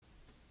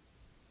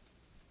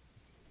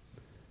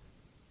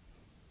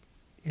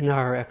In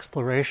our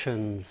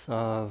explorations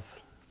of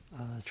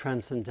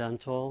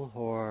transcendental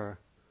or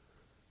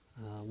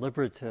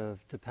liberative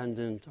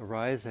dependent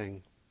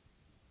arising,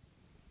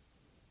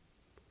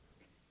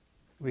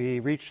 we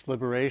reached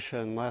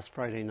liberation last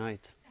Friday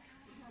night.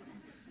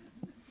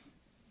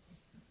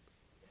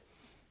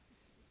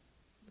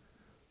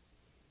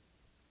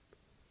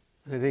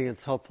 I think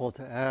it's helpful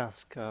to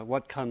ask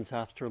what comes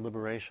after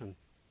liberation.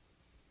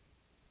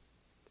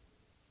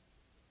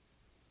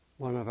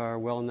 One of our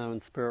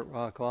well-known Spirit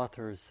Rock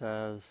authors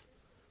says,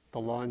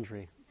 the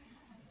laundry.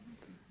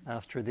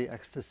 After the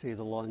ecstasy,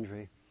 the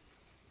laundry.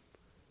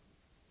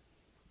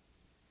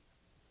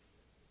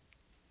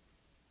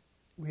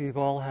 We've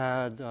all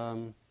had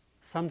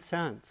some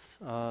sense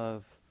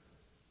of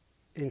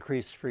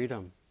increased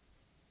freedom,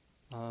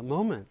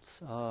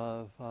 moments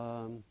of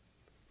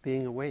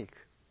being awake.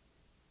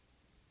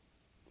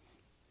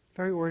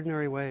 Very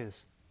ordinary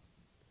ways,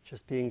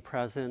 just being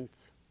present,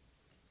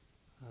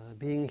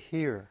 being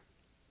here,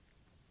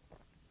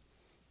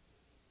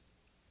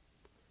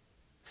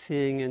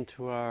 seeing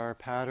into our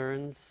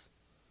patterns,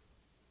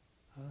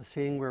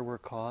 seeing where we're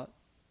caught.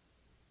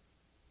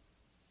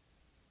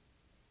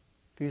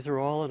 These are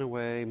all, in a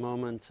way,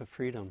 moments of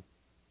freedom.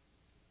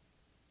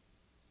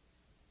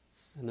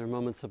 And they're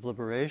moments of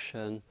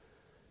liberation.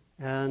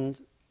 And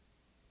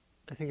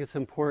I think it's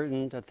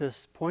important at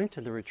this point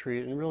in the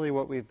retreat, and really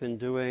what we've been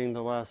doing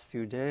the last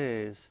few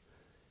days,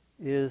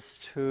 is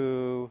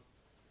to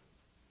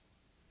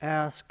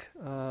ask,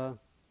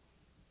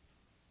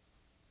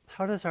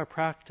 how does our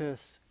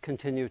practice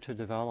continue to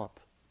develop?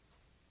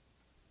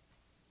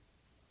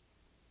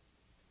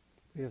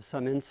 We have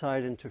some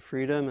insight into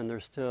freedom, and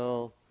there's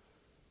still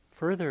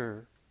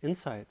further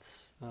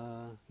insights.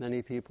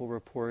 Many people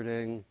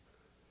reporting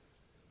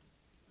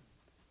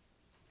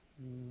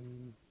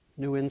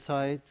new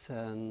insights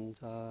and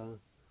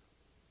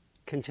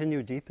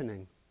continued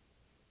deepening.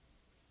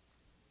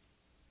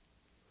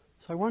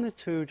 So I wanted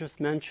to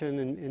just mention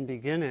in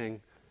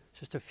beginning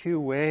just a few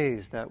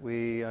ways that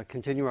we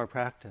continue our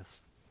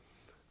practice,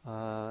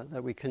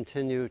 that we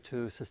continue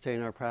to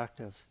sustain our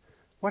practice.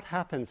 What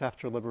happens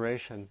after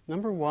liberation?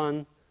 Number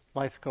one,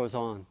 life goes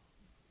on.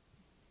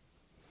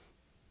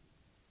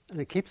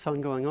 And it keeps on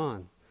going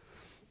on.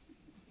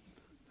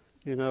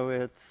 You know,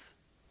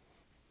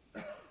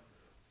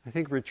 I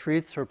think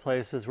retreats are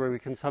places where we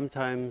can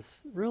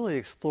sometimes really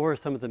explore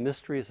some of the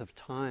mysteries of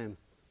time.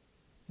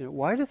 You know,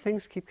 why do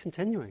things keep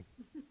continuing?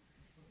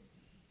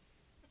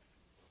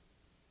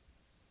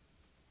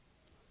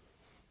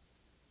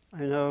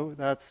 I know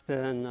that's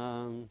been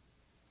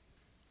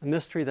a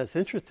mystery that's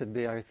interested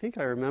me. I think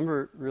I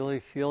remember really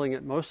feeling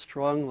it most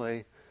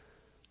strongly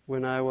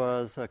when I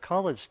was a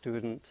college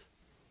student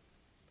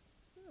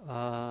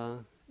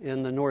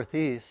in the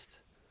Northeast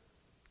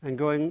and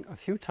going a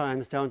few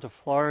times down to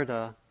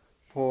Florida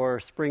for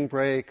spring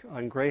break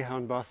on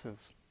Greyhound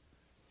buses.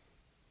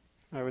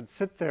 I would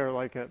sit there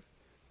like at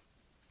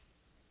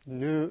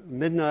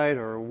midnight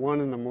or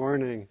 1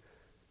 a.m.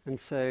 and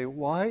say,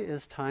 why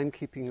is time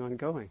keeping on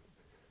going?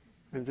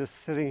 I'm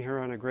just sitting here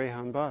on a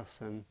Greyhound bus,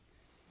 and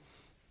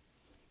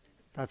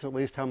that's at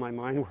least how my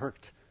mind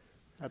worked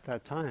at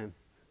that time.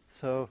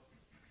 So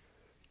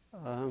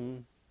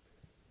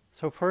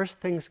first,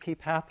 things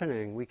keep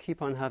happening. We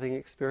keep on having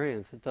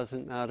experience. It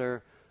doesn't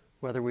matter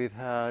whether we've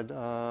had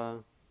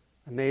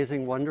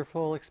amazing,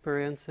 wonderful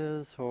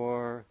experiences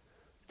or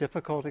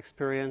difficult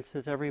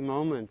experiences. Every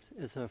moment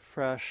is a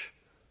fresh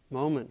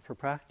moment for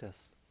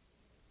practice.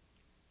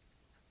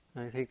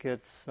 I think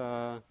it's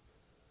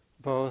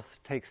both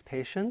takes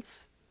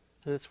patience,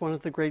 and it's one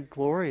of the great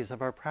glories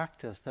of our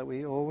practice that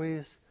we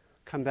always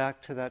come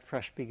back to that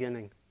fresh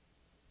beginning.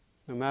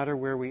 No matter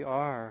where we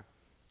are,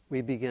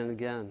 we begin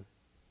again.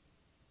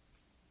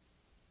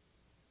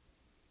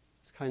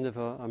 It's kind of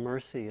a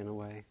mercy in a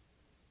way.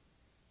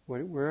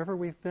 Wherever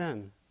we've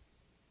been,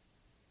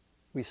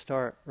 we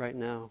start right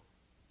now,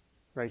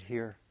 right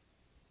here.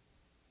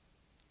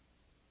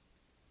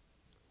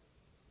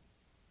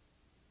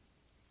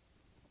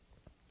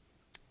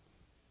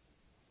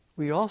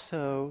 We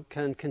also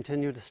can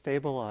continue to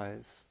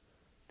stabilize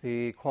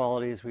the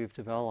qualities we've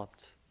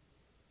developed.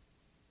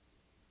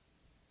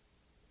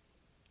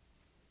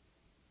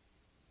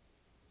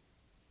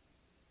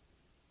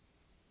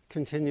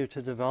 Continue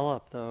to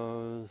develop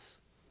those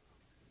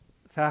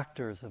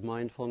factors of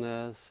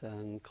mindfulness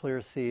and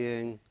clear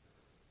seeing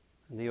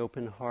and the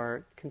open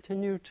heart.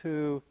 Continue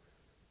to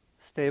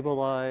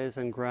stabilize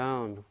and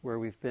ground where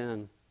we've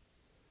been.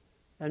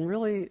 And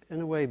really,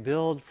 in a way,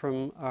 build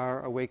from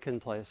our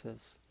awakened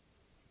places.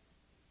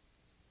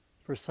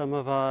 For some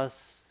of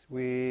us,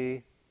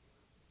 we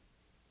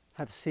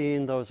have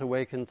seen those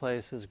awakened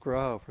places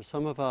grow. For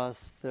some of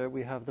us,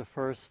 we have the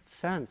first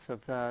sense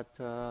of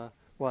that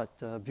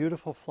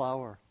beautiful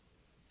flower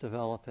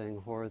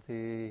developing, or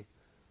the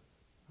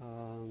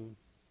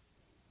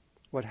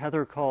what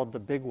Heather called the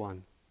big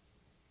one,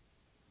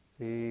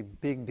 the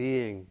big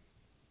being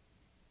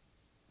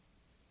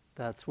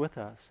that's with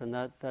us, and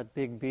that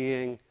big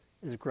being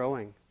is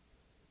growing.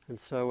 And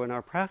so in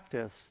our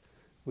practice,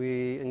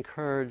 we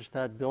encourage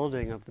that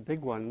building of the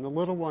big one. And the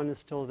little one is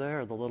still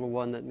there, the little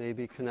one that may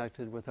be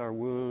connected with our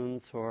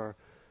wounds or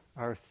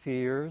our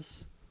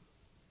fears,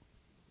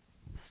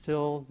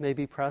 still may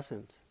be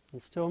present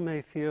and still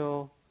may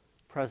feel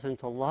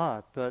present a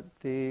lot, but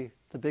the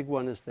big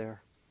one is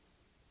there,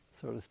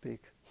 so to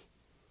speak.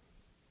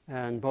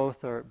 And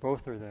both are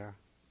there.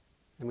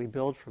 And we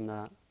build from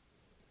that.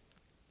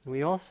 And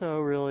we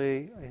also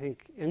really, I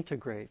think,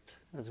 integrate.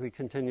 As we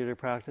continue to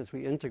practice,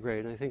 we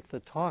integrate. And I think the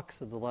talks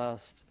of the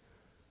last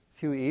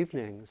few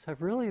evenings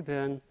have really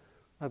been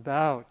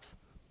about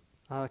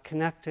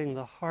connecting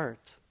the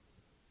heart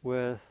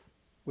with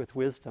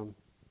wisdom.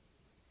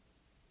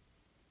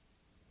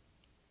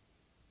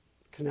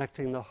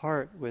 Connecting the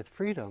heart with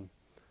freedom.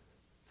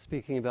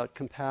 Speaking about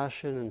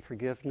compassion and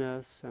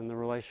forgiveness and the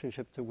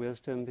relationship to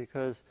wisdom,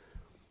 because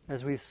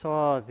as we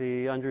saw,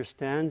 the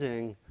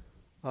understanding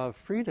of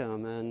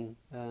freedom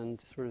and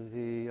sort of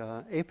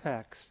the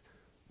apex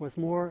was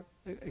more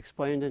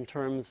explained in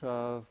terms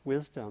of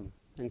wisdom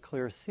and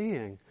clear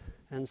seeing.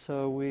 And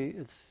so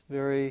it's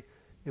very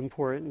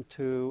important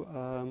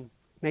to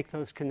make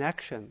those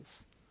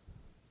connections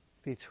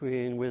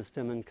between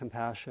wisdom and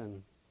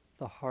compassion,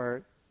 the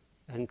heart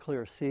and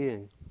clear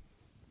seeing.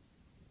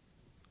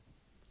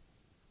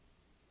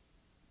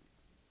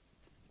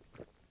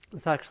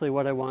 It's actually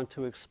what I want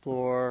to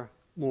explore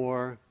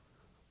more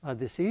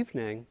this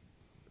evening,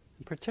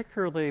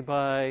 particularly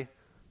by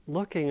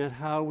looking at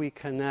how we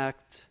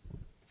connect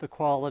the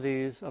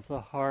qualities of the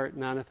heart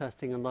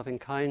manifesting in loving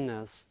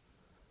kindness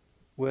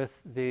with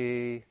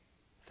the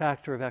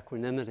factor of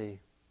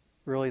equanimity,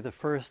 really the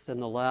first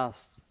and the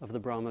last of the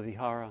Brahma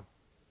Vihara.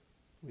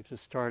 We've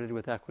just started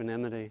with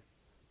equanimity.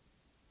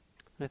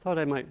 I thought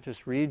I might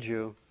just read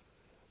you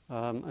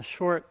a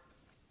short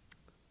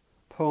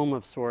poem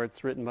of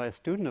sorts written by a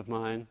student of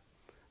mine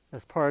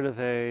as part of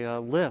a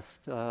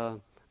list, a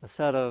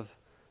set of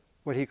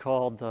what he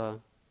called the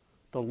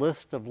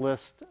list of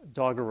list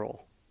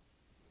doggerel.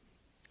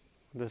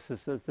 This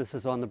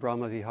is on the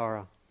Brahma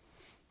Vihara.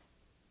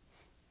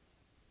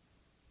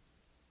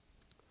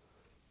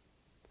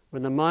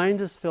 When the mind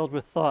is filled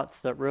with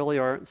thoughts that really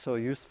aren't so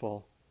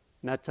useful,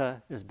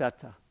 metta is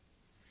betta.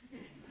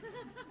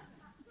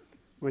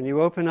 When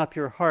you open up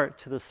your heart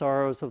to the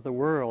sorrows of the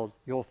world,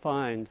 you'll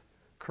find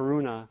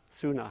karuna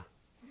suna.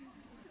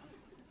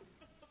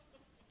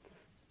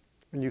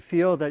 When you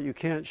feel that you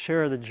can't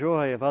share the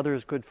joy of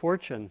others' good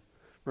fortune,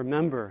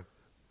 remember,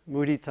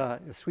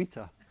 mudita is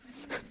sweeta.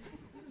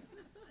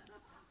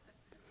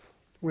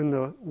 When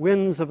the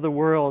winds of the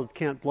world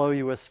can't blow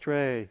you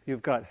astray,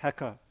 you've got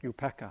heka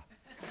upeka.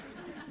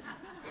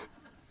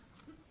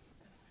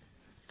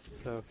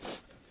 So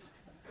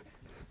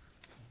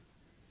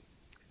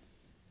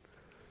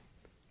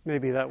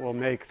maybe that will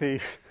make the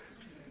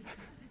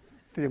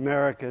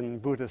American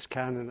Buddhist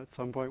canon at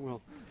some point.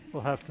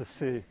 We'll have to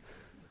see.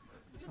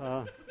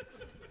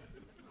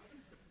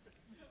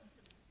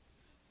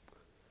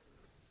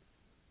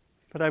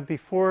 But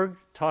before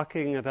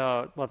talking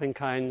about loving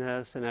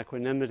kindness and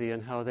equanimity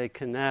and how they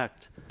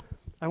connect,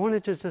 I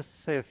wanted to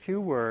just say a few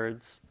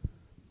words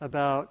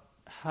about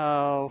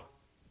how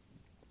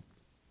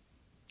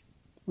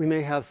we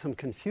may have some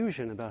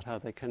confusion about how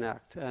they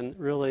connect, and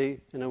really,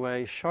 in a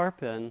way,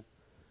 sharpen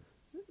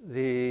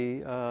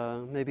the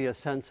maybe a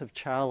sense of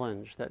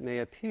challenge that may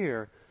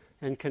appear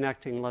in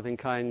connecting loving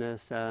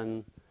kindness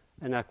and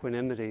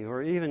equanimity,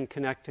 or even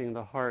connecting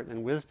the heart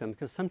and wisdom,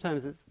 because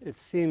sometimes it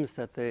seems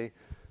that they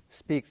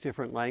speak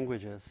different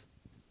languages,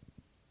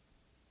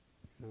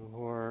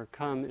 or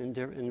come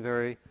in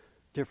very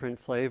different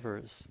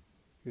flavors,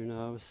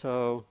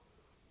 So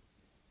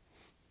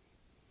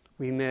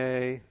we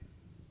may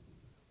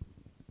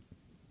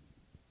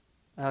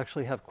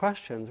actually have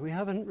questions. We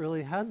haven't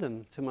really had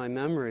them to my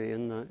memory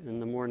in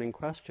the morning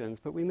questions,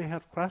 but we may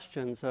have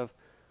questions of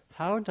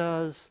how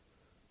does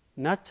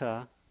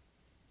metta,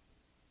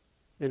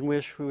 in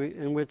which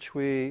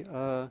we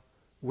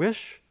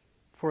wish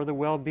for the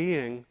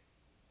well-being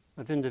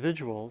of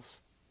individual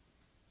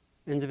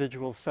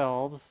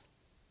selves,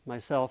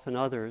 myself and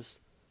others,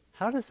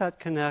 how does that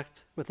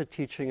connect with the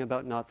teaching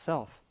about not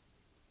self?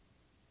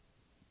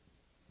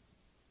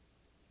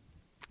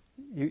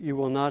 You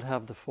will not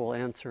have the full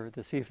answer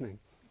this evening.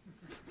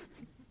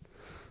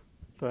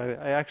 But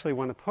I actually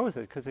want to pose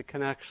it because it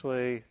can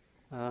actually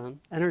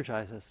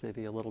energize us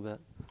maybe a little bit.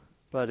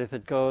 But if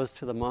it goes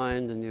to the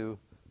mind and you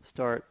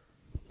start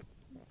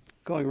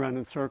going around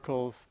in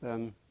circles,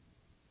 then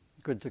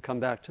good to come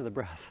back to the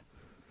breath.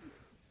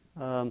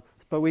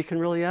 But we can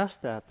really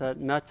ask that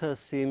metta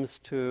seems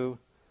to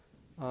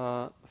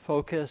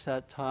focus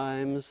at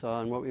times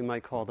on what we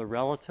might call the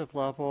relative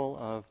level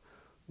of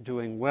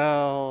doing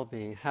well,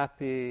 being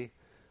happy,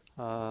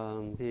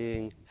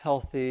 being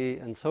healthy,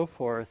 and so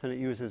forth. And it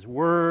uses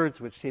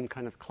words which seem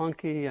kind of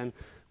clunky, and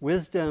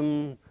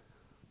wisdom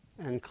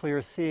and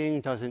clear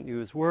seeing doesn't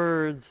use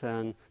words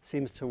and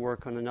seems to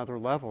work on another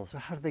level. So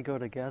how do they go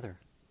together?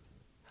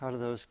 How do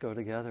those go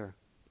together?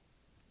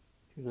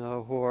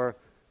 Or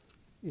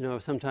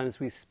sometimes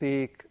we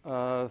speak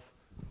of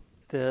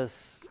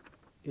this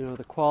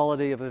the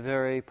quality of a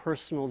very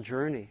personal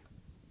journey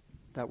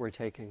that we're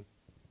taking.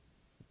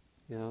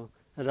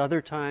 At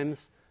other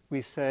times,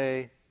 we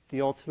say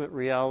the ultimate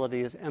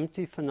reality is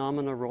empty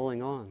phenomena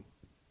rolling on.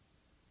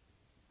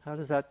 How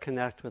does that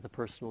connect with a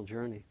personal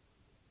journey?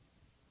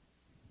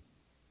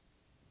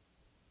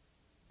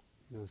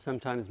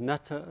 Sometimes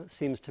metta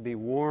seems to be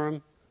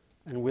warm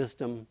and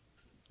wisdom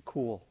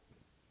cool.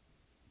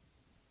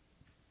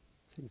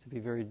 Seems to be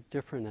very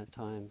different at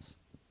times.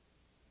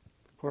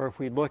 Or if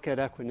we look at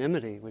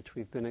equanimity, which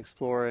we've been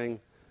exploring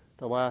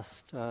the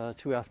last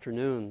 2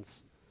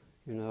 afternoons,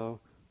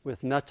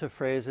 with metta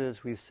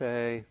phrases we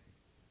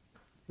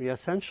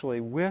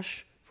essentially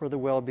wish for the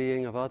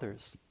well-being of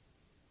others.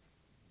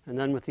 And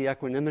then with the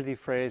equanimity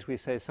phrase we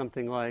say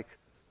something like,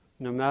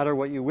 no matter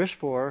what you wish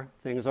for,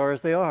 things are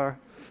as they are.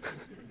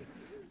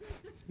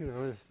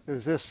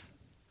 There's this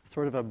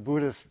sort of a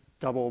Buddhist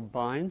double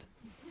bind,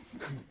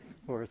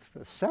 or it's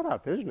a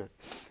setup, isn't it?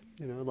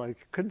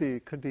 Could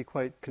be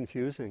quite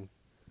confusing.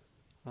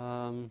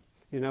 And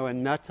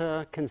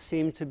metta can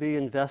seem to be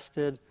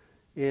invested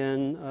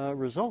in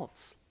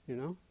results.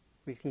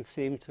 We can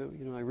seem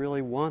to, I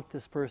really want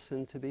this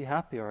person to be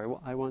happy, or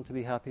I want to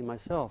be happy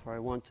myself, or I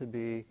want to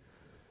be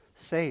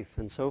safe,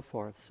 and so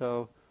forth.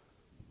 So,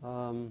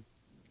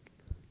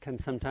 can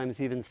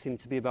sometimes even seem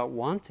to be about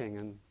wanting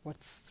and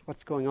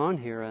what's going on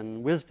here.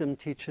 And wisdom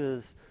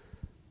teaches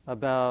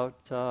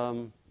about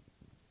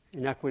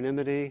in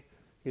equanimity,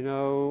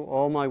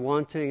 all my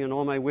wanting and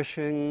all my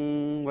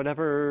wishing,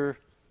 whatever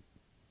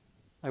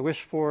I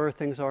wish for,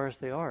 things are as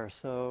they are.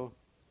 So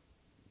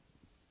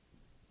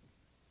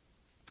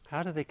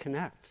how do they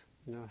connect?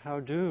 How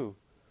do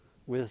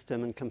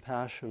wisdom and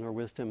compassion, or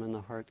wisdom and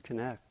the heart,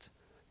 connect?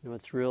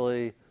 It's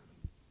really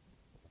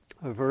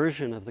a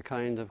version of the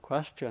kind of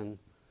question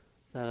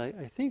that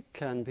I think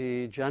can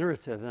be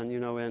generative.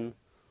 And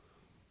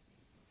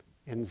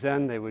in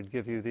Zen they would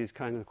give you these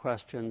kind of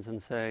questions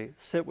and say,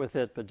 sit with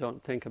it but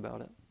don't think about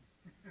it.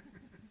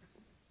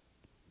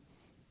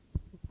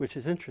 Which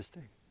is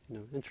interesting.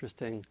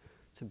 Interesting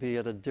to be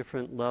at a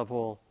different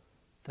level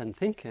than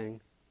thinking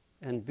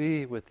and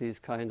be with these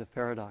kind of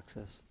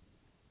paradoxes.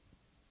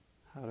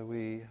 How do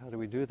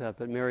we do that?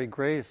 But Mary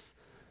Grace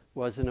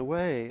was in a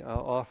way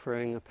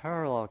offering a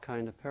parallel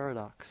kind of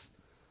paradox,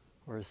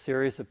 or a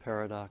series of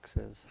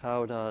paradoxes.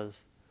 How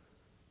does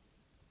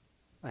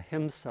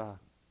ahimsa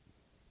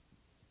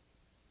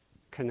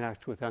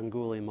connect with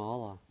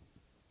Angulimala?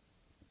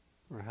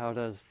 Or how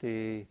does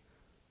the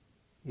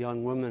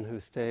young woman who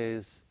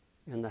stays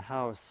in the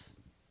house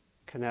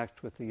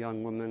connect with the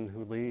young woman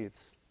who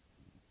leaves?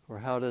 Or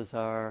how does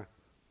our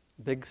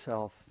big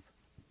self,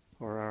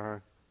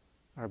 or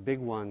our big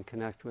one,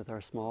 connect with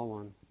our small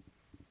one?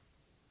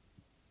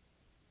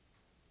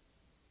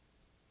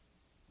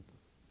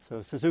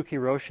 So Suzuki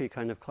Roshi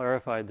kind of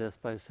clarified this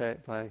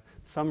by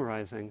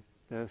summarizing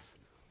this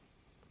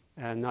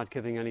and not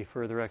giving any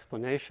further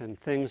explanation.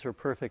 Things are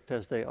perfect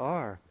as they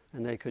are,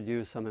 and they could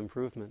use some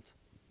improvement.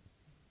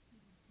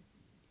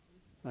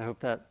 I hope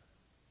that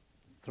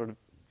sort of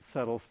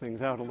settles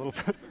things out a little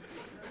bit.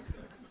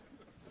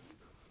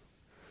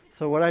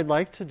 So what I'd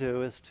like to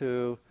do is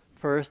to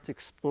first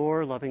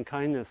explore loving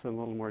kindness in a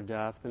little more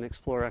depth, and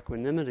explore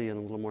equanimity in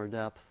a little more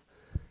depth,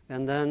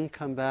 and then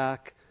come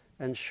back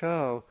and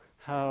show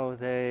how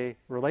they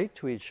relate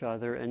to each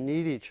other and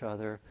need each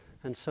other.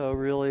 And so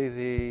really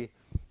the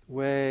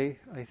way,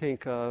 I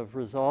think, of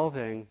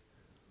resolving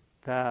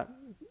that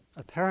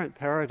apparent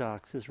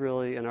paradox is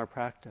really in our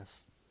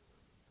practice.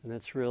 And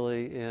it's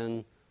really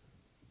in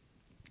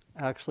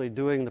actually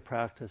doing the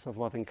practice of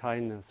loving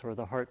kindness, or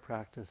the heart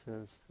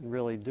practices, and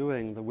really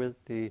doing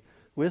the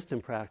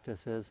wisdom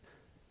practices.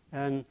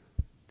 And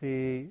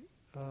the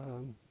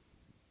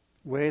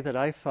way that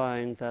I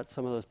find that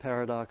some of those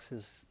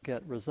paradoxes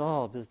get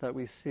resolved is that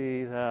we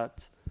see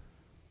that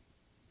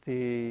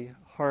the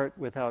heart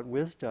without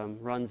wisdom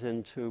runs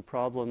into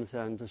problems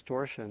and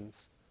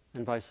distortions,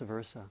 and vice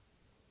versa.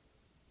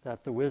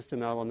 That the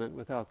wisdom element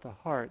without the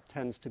heart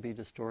tends to be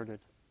distorted.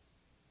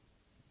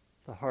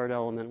 The heart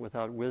element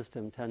without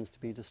wisdom tends to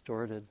be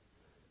distorted.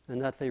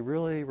 And that they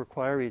really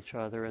require each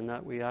other, and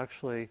that we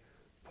actually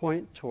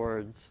point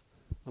towards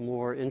a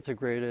more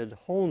integrated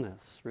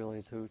wholeness,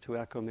 really, to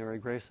echo Mary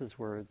Grace's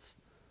words,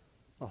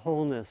 a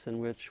wholeness in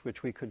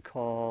which we could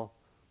call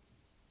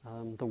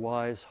the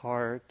wise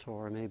heart,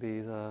 or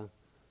maybe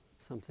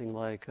something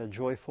like a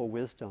joyful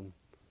wisdom,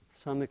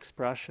 some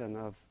expression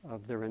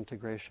of their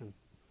integration.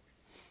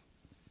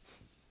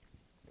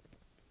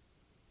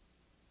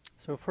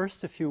 So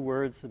first, a few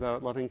words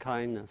about loving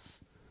kindness,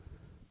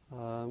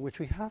 which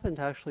we haven't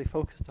actually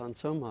focused on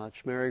so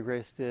much. Mary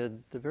Grace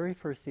did the very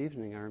first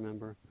evening, I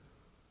remember.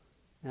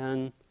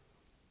 And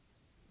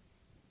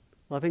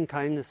loving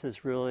kindness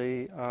is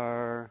really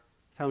our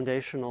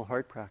foundational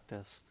heart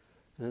practice.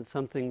 And it's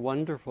something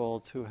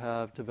wonderful to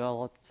have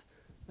developed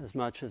as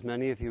much as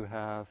many of you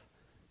have.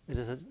 It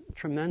is a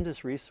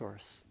tremendous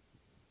resource.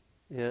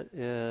 It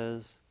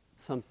is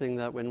something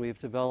that when we've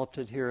developed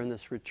it here in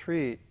this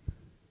retreat,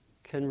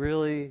 can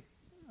really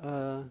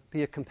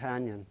be a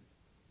companion,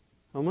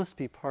 almost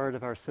be part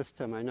of our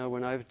system. I know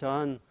when I've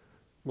done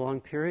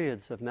long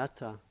periods of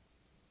metta,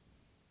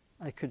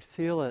 I could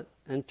feel it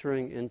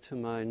entering into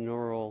my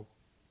neural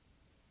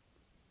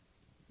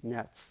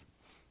nets,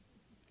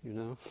 you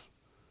know?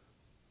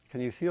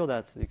 Can you feel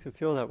that? You can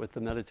feel that with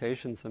the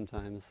meditation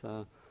sometimes.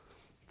 The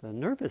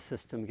nervous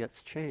system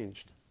gets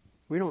changed.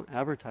 We don't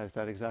advertise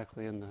that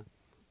exactly in the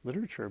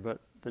literature,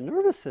 but the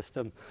nervous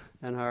system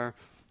and our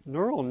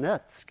neural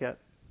nets get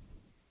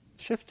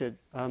shifted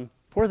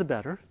for the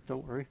better,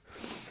 don't worry.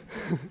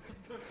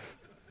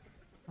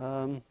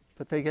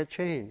 But they get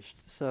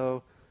changed.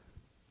 So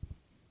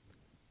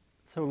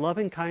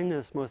loving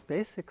kindness, most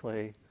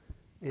basically,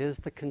 is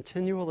the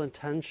continual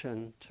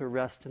intention to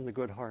rest in the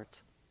good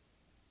heart.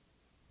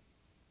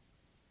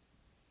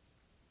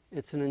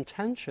 It's an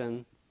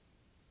intention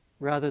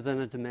rather than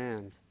a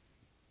demand.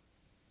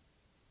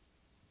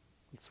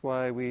 That's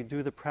why we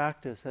do the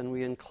practice and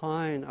we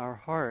incline our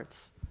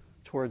hearts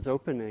towards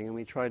opening, and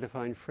we try to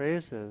find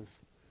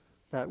phrases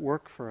that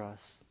work for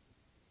us.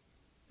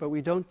 But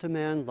we don't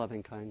demand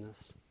loving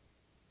kindness.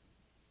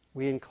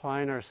 We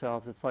incline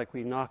ourselves. It's like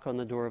we knock on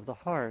the door of the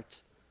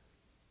heart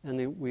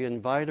and we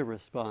invite a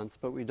response,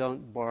 but we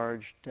don't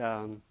barge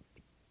down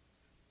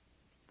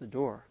the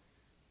door.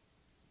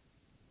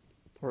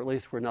 Or at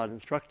least we're not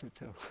instructed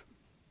to.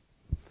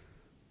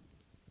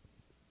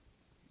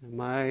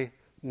 My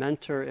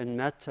mentor in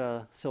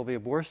metta, Sylvia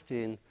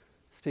Boorstein,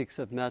 speaks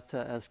of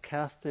metta as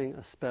casting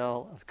a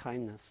spell of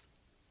kindness.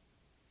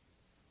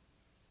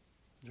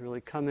 It's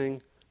really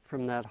coming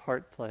from that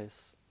heart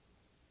place.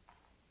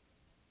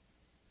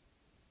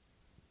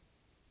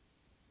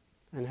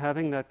 And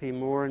having that be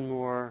more and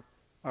more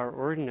our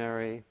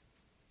ordinary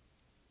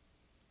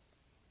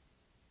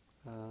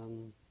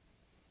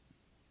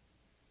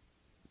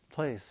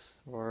place,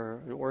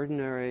 or an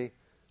ordinary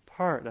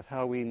part of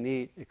how we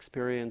meet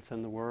experience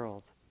in the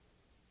world.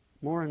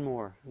 More and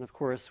more. And of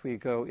course we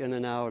go in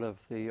and out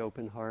of the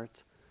open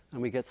heart,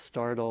 and we get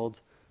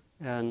startled,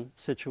 and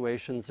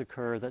situations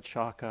occur that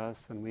shock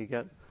us, and we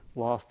get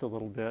lost a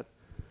little bit.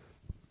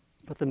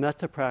 But the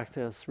metta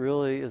practice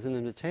really is an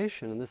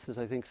invitation, and this is,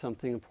 I think,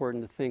 something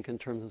important to think in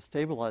terms of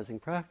stabilizing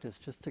practice,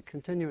 just to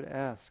continue to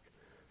ask,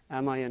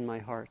 am I in my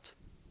heart?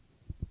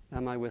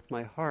 Am I with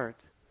my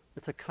heart?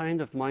 It's a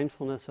kind of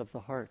mindfulness of the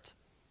heart.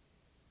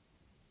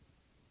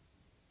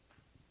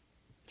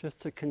 Just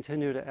to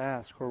continue to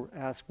ask, or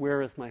ask,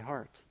 where is my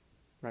heart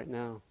right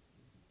now?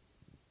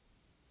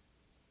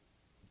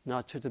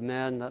 Not to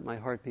demand that my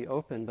heart be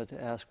open, but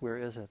to ask, where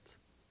is it?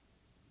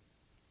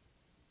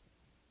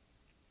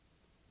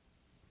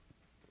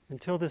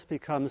 Until this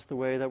becomes the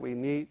way that we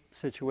meet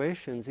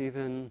situations,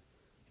 even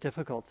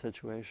difficult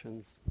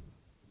situations.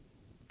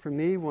 For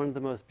me, one of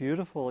the most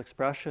beautiful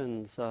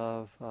expressions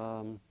of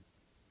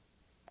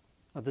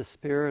the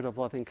spirit of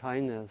loving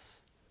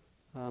kindness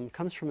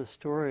comes from a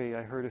story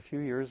I heard a few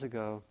years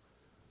ago,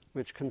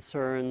 which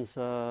concerns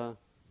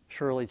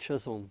Shirley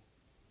Chisholm,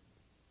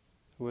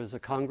 who was a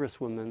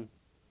congresswoman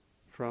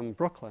from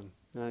Brooklyn.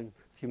 And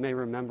if you may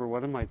remember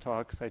one of my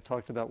talks, I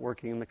talked about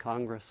working in the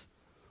Congress,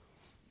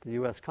 the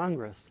U.S.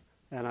 Congress,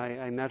 and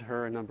I met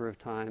her a number of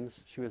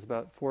times. She was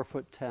about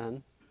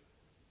 4'10".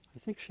 I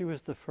think she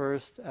was the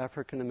first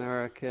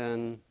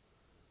African-American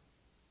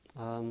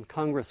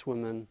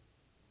congresswoman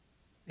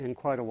in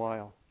quite a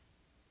while.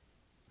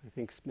 I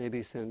think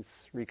maybe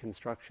since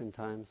Reconstruction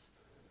times.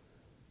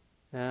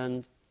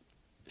 And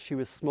she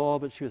was small,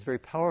 but she was very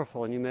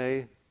powerful, and you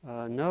may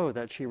know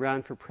that she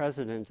ran for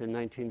president in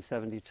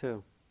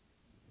 1972.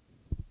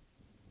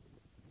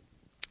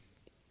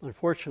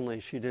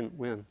 Unfortunately, she didn't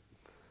win.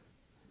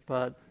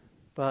 But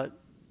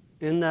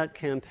in that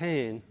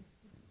campaign,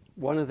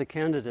 one of the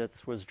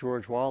candidates was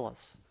George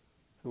Wallace,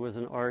 who was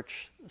an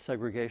arch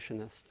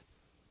segregationist,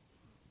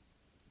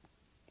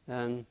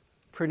 and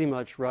pretty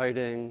much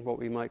riding what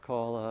we might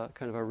call a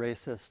kind of a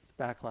racist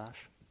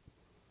backlash.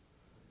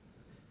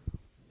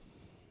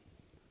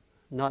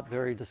 Not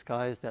very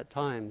disguised at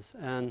times.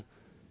 And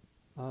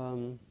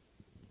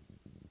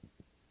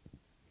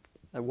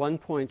at one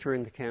point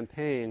during the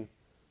campaign,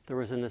 there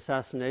was an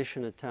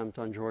assassination attempt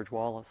on George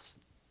Wallace.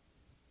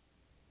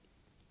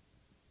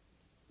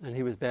 And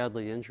he was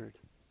badly injured.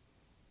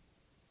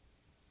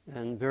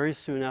 And very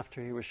soon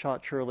after he was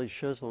shot, Shirley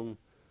Chisholm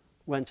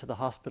went to the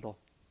hospital.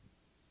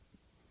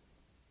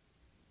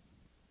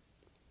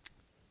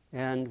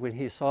 And when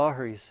he saw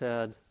her, he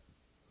said,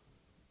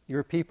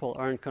 "Your people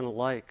aren't going to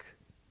like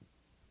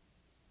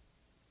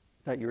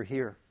that you're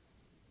here.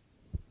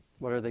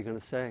 What are they going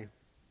to say?"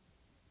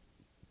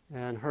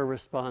 And her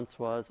response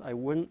was, "I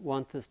wouldn't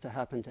want this to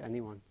happen to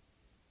anyone."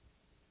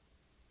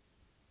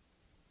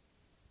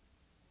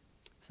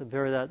 It's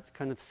that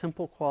kind of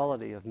simple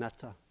quality of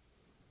metta,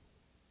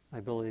 I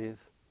believe,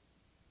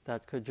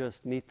 that could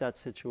just meet that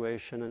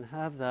situation and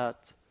have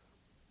that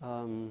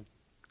kind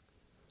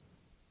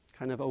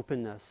of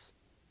openness.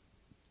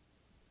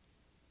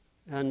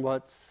 And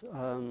what's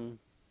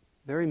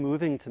very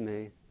moving to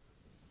me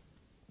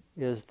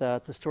is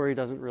that the story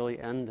doesn't really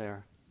end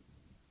there.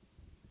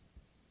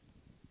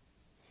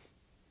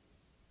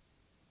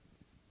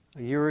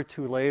 a year or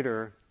two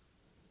later,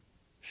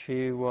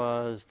 she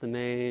was the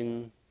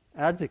main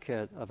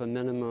advocate of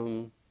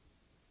a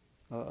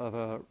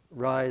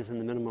rise in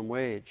the minimum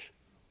wage.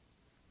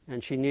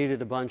 And she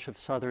needed a bunch of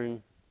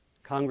Southern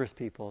Congress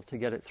people to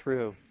get it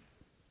through.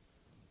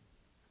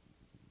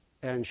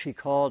 And she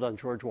called on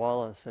George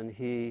Wallace, and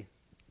he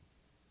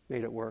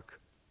made it work.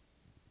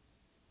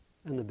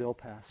 And the bill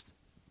passed.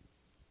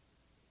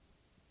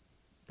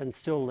 And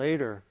still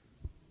later,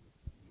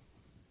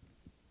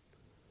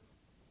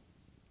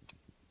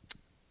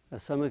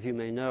 as some of you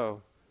may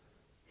know,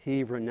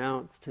 he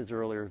renounced his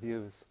earlier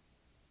views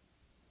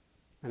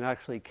and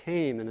actually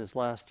came in his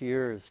last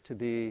years to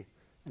be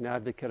an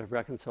advocate of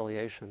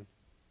reconciliation.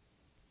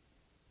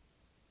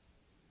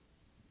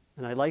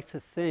 And I like to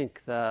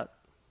think that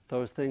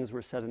those things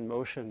were set in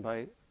motion by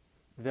a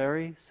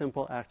very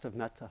simple act of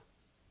metta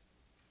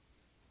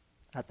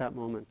at that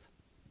moment.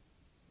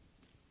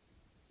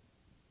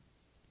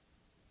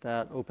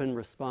 That open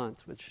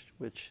response,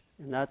 which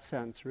in that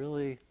sense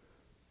really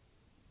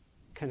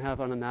can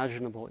have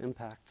unimaginable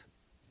impact.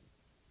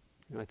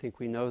 I think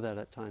we know that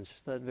at times.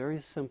 Just that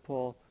very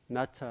simple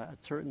metta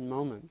at certain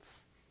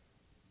moments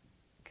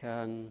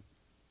can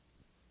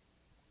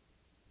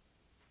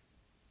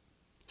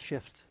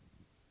shift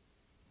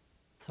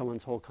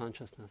someone's whole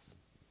consciousness,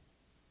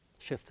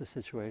 shift the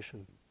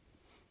situation.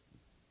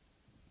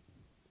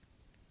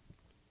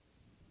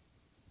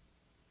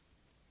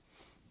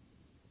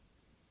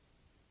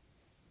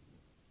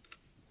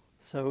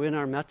 So in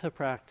our metta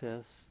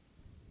practice,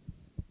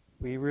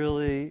 we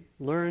really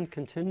learn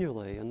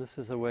continually, and this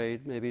is a way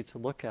maybe to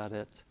look at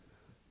it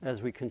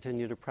as we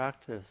continue to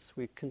practice.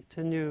 We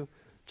continue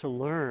to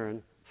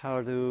learn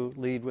how to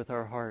lead with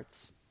our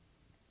hearts.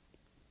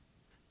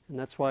 And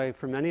that's why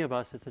for many of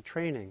us it's a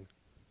training.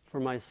 For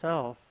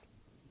myself,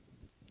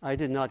 I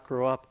did not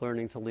grow up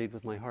learning to lead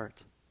with my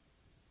heart.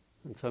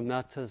 And so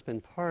metta has been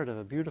part of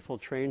a beautiful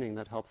training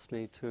that helps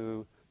me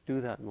to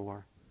do that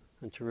more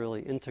and to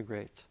really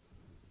integrate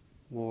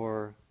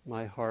more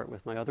my heart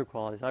with my other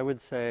qualities. I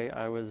would say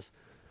I was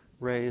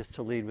raised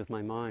to lead with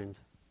my mind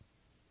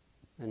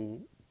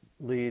and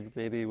lead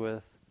maybe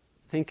with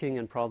thinking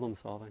and problem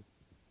solving,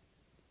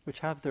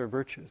 which have their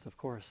virtues, of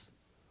course.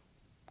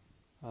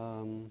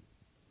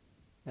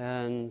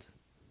 And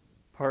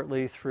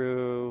partly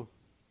through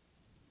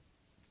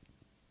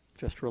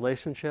just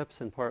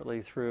relationships and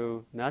partly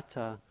through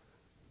metta,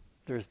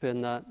 there's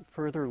been that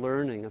further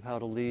learning of how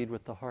to lead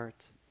with the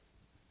heart.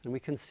 And we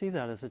can see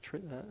that as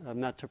a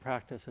metta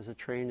practice as a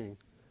training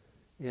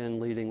in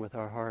leading with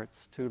our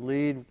hearts, to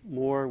lead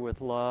more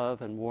with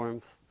love and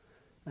warmth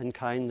and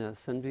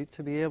kindness, and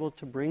to be able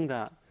to bring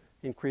that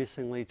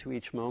increasingly to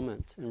each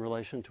moment in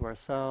relation to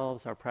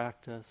ourselves, our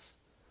practice,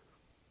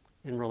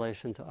 in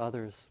relation to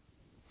others.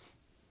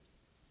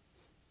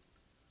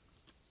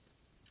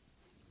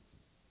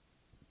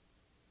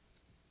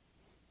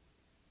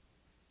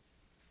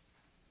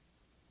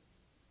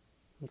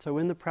 And so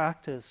in the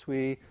practice,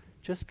 we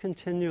just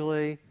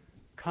continually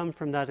come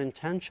from that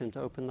intention to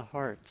open the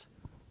heart.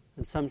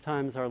 And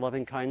sometimes our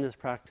loving kindness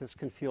practice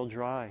can feel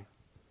dry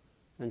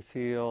and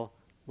feel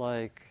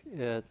like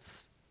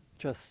it's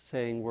just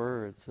saying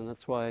words. And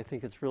that's why I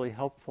think it's really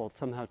helpful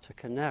somehow to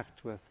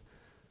connect with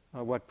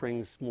what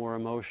brings more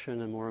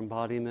emotion and more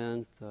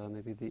embodiment,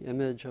 maybe the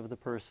image of the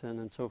person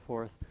and so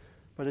forth.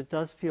 But it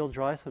does feel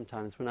dry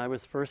sometimes. When I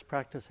was first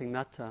practicing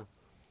metta,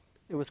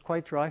 it was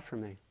quite dry for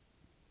me.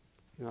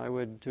 I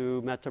would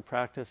do metta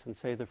practice and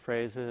say the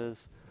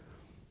phrases,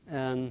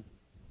 and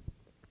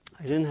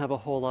I didn't have a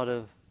whole lot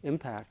of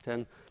impact.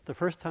 And the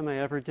first time I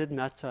ever did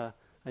metta,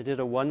 I did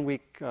a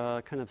 1-week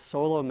kind of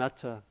solo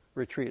metta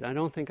retreat. I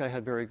don't think I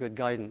had very good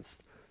guidance,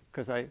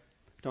 because I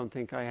don't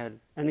think I had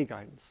any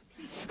guidance.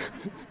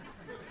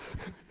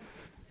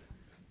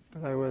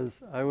 But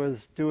I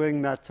was doing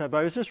metta, but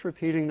I was just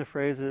repeating the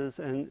phrases,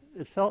 and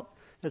it felt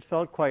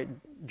quite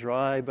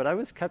dry, but I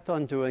was kept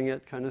on doing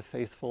it kind of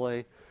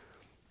faithfully.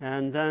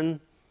 And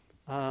then,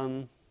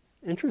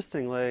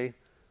 interestingly,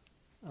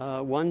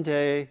 one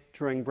day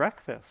during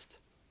breakfast,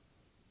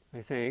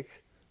 I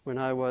think, when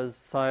I was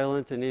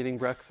silent and eating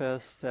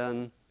breakfast,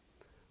 and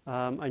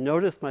I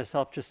noticed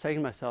myself just saying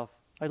to myself,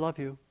 "I love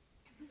you."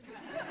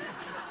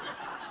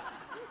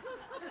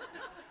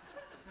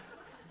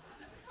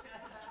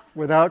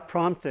 Without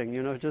prompting,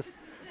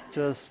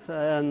 just,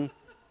 and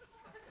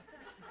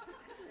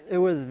it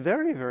was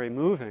very, very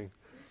moving,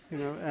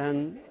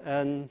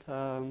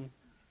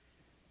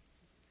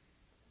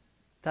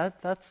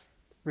 That's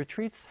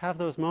retreats have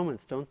those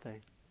moments, don't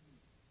they?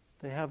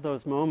 They have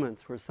those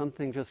moments where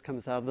something just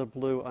comes out of the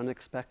blue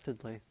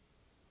unexpectedly,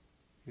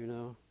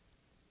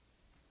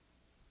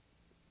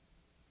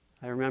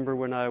 I remember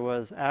when I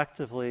was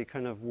actively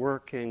kind of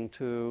working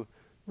to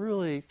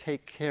really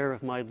take care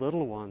of my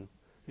little one,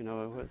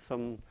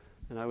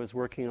 and I was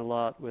working a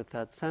lot with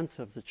that sense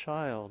of the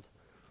child,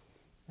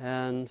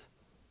 and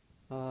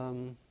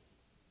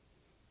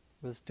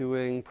was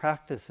doing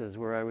practices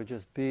where I would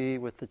just be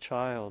with the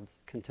child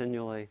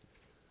continually.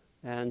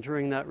 And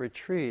during that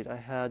retreat, I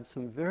had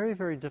some very,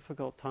 very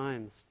difficult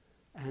times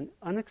And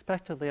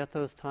unexpectedly at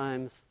those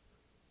times,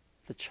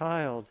 the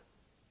child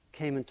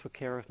came and took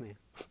care of me,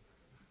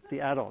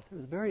 the adult. It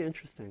was very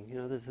interesting.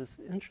 There's this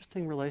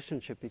interesting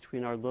relationship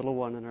between our little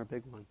one and our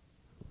big one.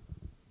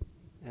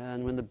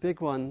 And when the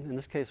big one, in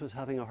this case, was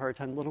having a hard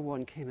time, the little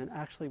one came in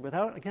actually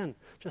without, again,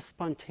 just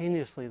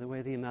spontaneously, the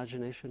way the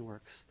imagination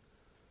works,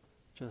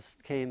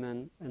 just came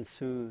in and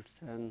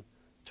soothed and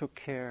took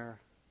care.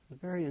 It was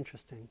very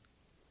interesting.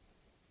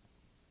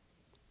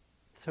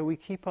 So we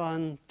keep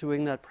on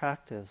doing that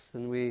practice,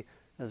 and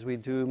as we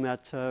do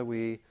metta,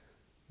 we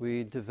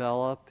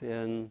develop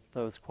in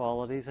those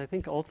qualities. I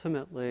think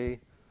ultimately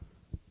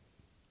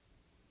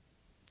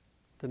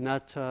the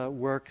metta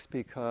works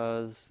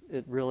because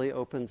it really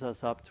opens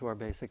us up to our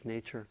basic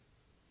nature,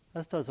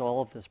 as does all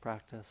of this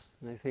practice.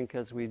 And I think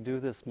as we do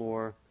this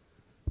more,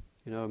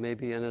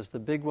 maybe, and as the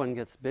big one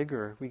gets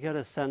bigger, we get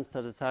a sense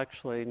that it's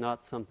actually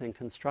not something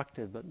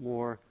constructed, but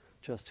more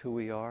just who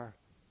we are,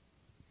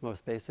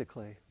 most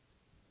basically.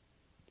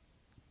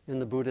 In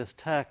the Buddhist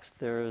text,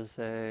 there's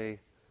a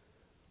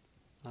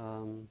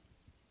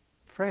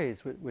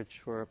phrase,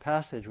 or a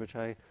passage, which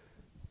I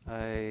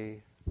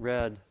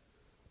read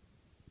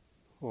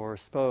or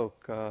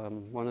spoke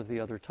one of the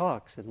other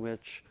talks, in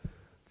which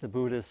the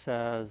Buddha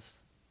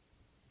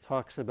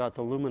talks about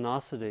the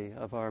luminosity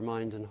of our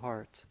mind and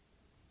heart,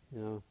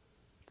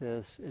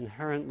 this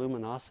inherent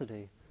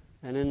luminosity.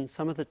 And in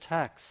some of the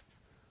texts,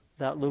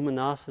 that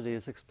luminosity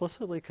is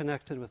explicitly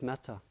connected with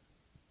metta.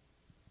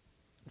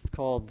 It's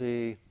called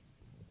the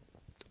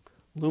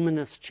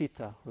luminous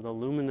citta, or the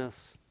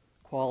luminous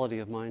quality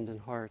of mind and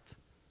heart.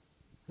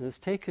 And it's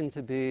taken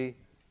to be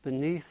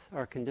beneath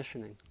our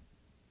conditioning.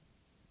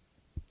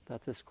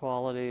 That this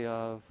quality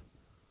of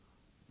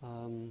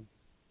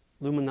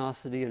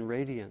luminosity and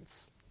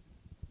radiance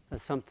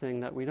is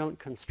something that we don't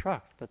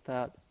construct, but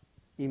that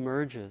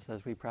emerges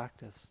as we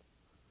practice,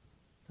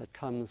 that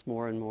comes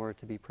more and more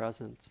to be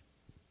present,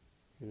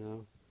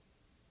 And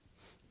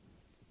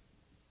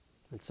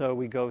so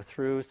we go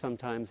through,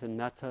 sometimes in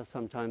metta,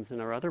 sometimes in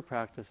our other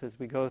practices,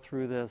 we go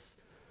through this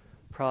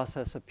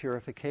process of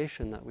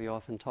purification that we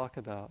often talk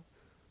about,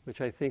 which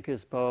I think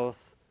is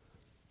both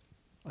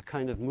a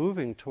kind of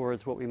moving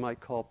towards what we might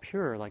call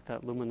pure, like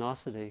that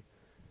luminosity,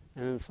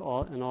 and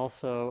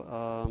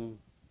also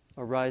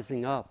a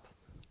rising up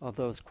of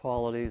those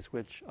qualities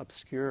which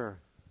obscure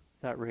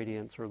that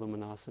radiance or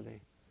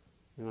luminosity.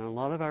 A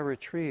lot of our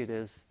retreat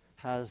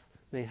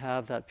may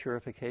have that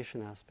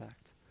purification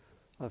aspect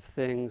of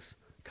things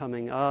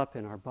coming up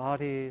in our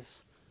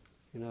bodies,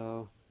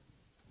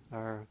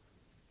 our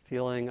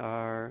feeling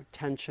our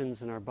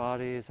tensions in our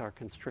bodies, our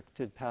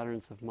constricted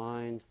patterns of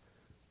mind,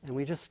 and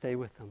we just stay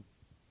with them.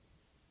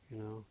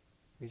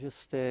 We just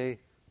stay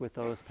with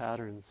those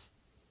patterns.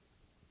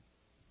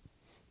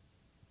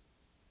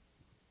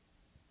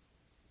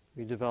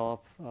 We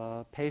develop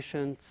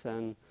patience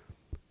and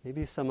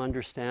maybe some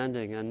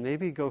understanding, and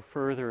maybe go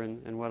further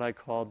in what I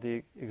called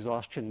the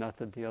exhaustion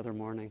method the other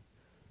morning.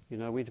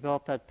 We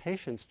develop that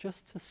patience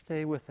just to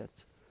stay with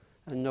it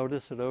and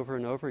notice it over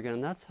and over again.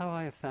 And that's how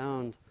I have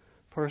found,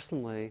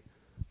 personally,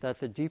 that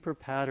the deeper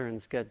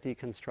patterns get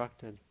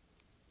deconstructed.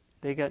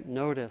 They get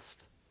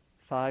noticed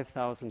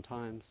 5,000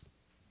 times.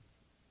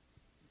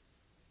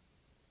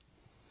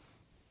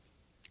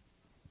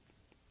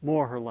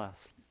 More or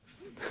less.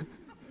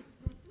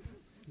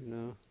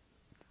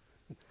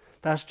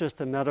 That's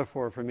just a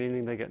metaphor for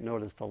meaning they get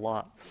noticed a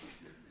lot.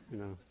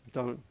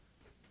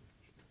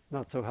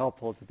 Not so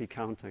helpful to be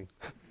counting.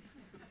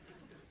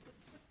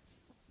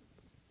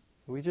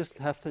 We just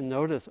have to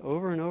notice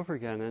over and over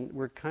again, and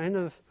we're kind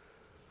of,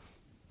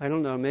 I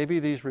don't know, maybe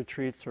these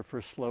retreats are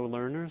for slow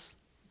learners.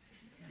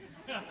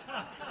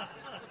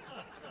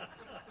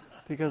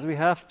 Because we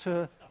have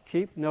to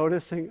keep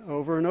noticing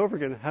over and over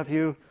again. Have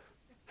you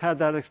had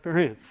that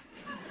experience?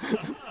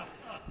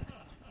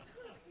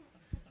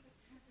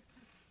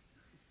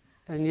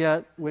 And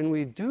yet, when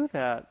we do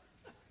that,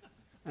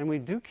 and we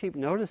do keep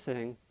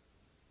noticing,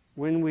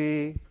 when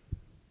we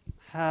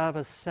have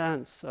a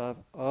sense of,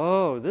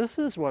 oh, this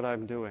is what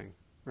I'm doing,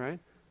 right?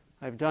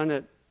 I've done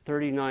it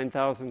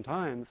 39,000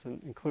 times,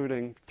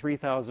 including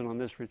 3,000 on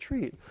this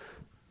retreat.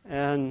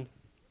 And,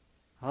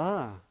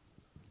 I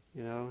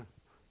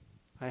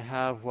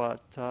have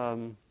what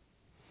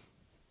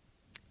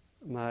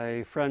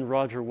my friend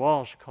Roger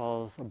Walsh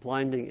calls a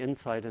blinding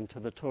insight into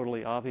the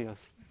totally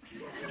obvious.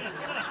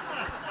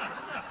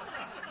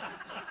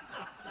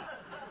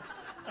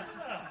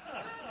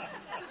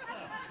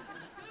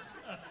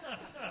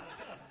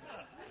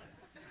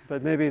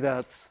 But maybe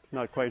that's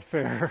not quite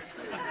fair.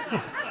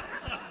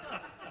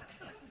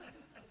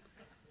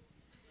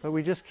 But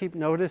we just keep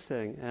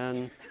noticing,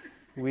 and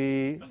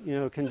we,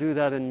 can do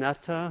that in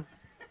metta,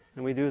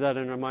 and we do that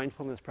in our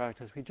mindfulness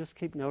practice. We just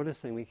keep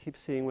noticing, we keep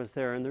seeing what's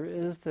there, and there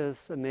is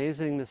this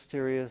amazing,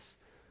 mysterious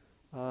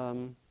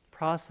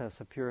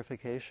process of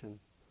purification.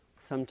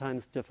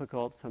 Sometimes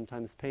difficult,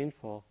 sometimes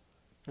painful,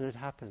 and it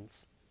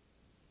happens.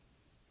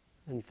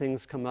 And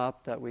things come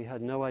up that we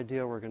had no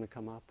idea were going to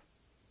come up.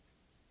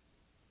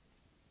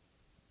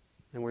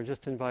 And we're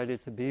just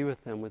invited to be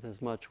with them with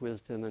as much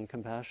wisdom and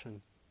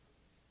compassion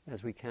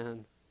as we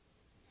can.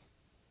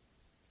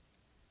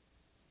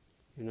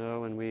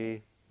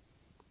 And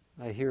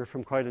I hear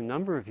from quite a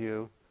number of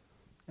you,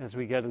 as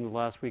we get in the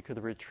last week of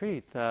the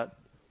retreat, that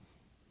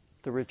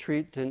the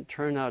retreat didn't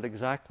turn out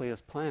exactly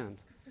as planned.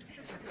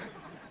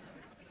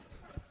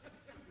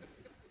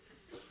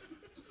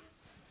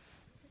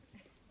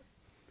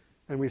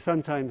 And we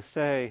sometimes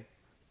say,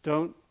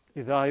 don't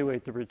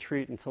evaluate the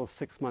retreat until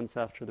 6 months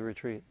after the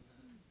retreat,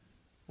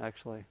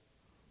 actually.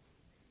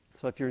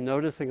 So if you're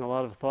noticing a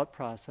lot of thought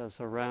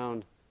process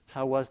around,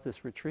 how was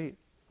this retreat?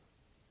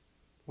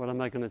 What am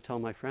I going to tell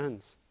my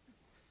friends?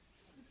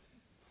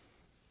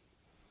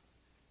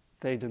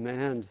 They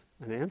demand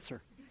an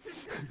answer.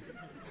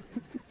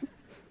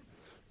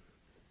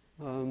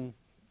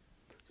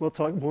 We'll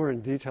talk more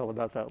in detail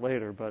about that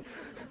later,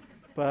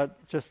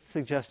 but just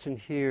suggestion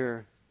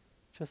here,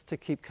 just to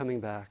keep coming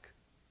back.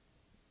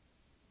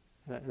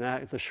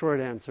 And the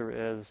short answer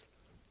is,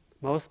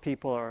 most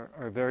people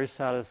are very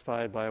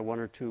satisfied by a 1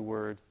 or 2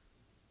 word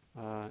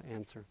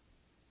answer.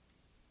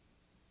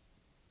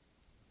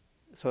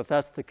 So if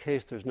that's the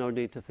case, there's no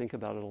need to think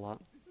about it a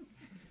lot.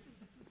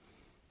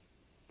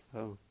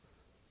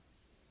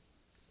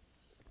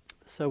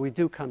 So we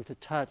do come to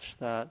touch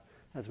that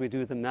as we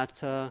do the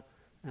metta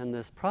and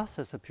this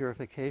process of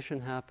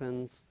purification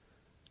happens,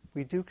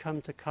 we do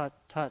come to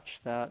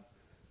touch that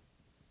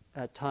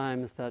at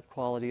times, that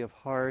quality of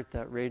heart,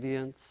 that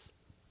radiance,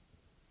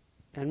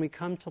 and we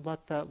come to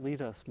let that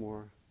lead us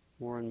more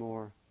and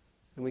more.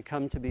 And we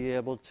come to be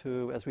able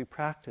to, as we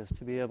practice,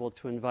 to be able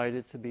to invite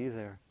it to be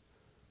there,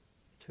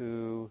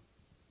 to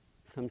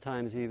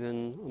sometimes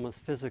even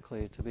almost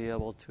physically, to be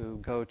able to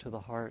go to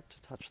the heart,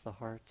 to touch the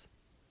heart.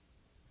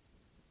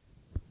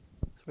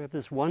 So we have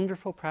this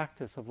wonderful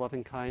practice of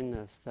loving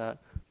kindness that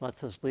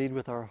lets us lead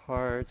with our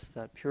hearts,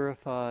 that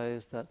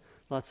purifies, that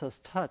lets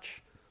us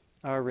touch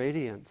our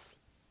radiance.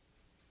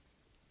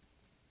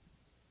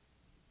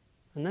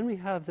 And then we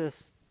have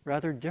this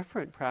rather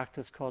different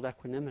practice called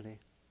equanimity,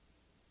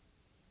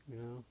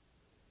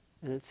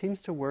 and it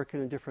seems to work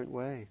in a different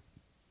way.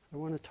 I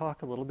want to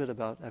talk a little bit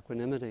about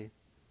equanimity.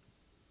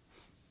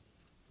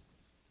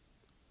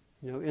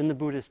 In the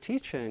Buddhist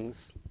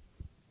teachings,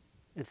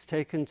 it's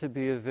taken to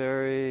be a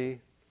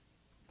very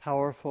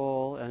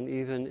powerful and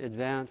even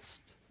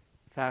advanced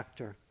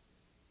factor.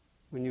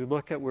 When you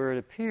look at where it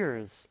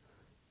appears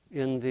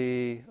in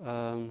the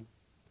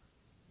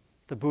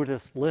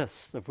Buddhist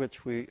lists, of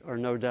which we are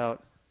no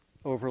doubt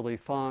overly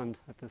fond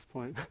at this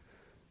point,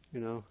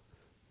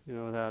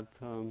 that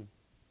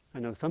I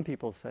know some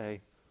people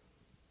say,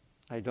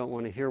 I don't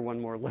want to hear one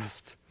more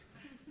list.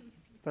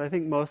 But I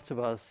think most of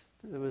us,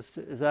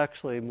 is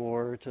actually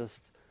more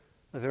just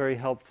a very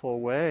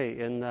helpful way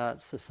in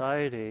that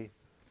society,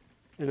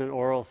 in an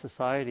oral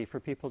society, for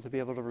people to be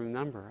able to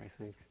remember, I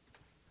think,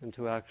 and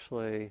to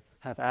actually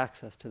have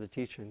access to the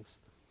teachings.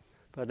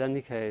 But in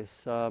any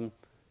case,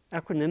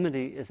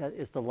 equanimity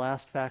is the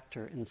last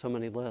factor in so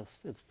many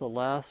lists. It's the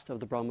last of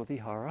the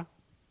Brahma-vihara.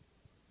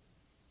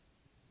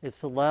 It's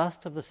the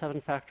last of the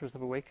 7 factors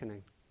of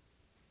awakening.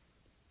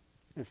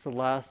 It's the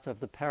last of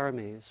the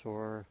paramis,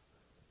 or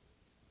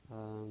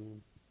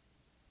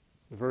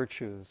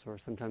virtues, or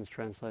sometimes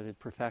translated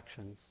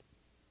perfections.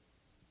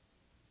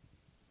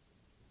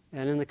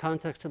 And in the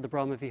context of the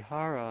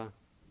Brahma-vihara,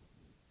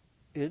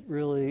 it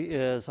really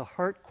is a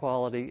heart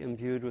quality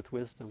imbued with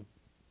wisdom.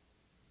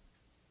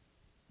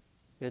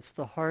 It's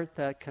the heart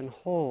that can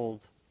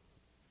hold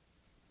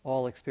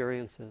all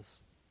experiences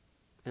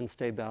and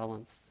stay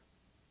balanced.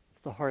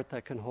 It's the heart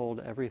that can hold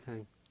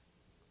everything.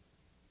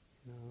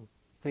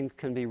 Things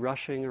can be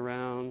rushing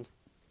around,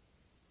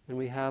 and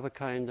we have a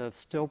kind of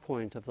still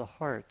point of the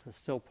heart, a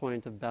still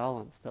point of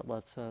balance that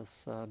lets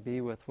us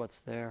be with what's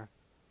there.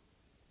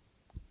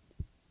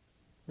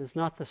 It's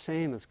not the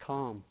same as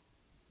calm.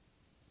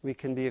 We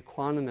can be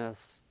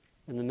equanimous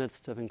in the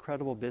midst of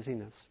incredible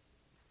busyness.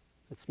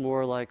 It's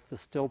more like the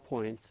still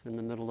point in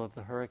the middle of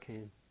the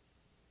hurricane.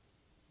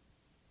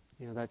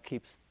 That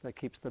keeps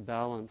the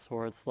balance.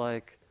 Or it's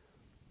like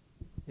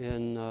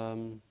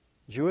in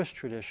Jewish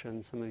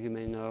tradition, some of you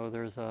may know,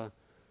 there's a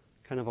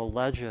kind of a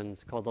legend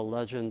called the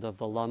legend of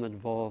the Lamed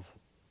Vov.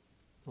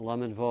 The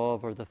Lamed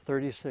Vov are the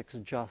 36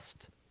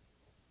 just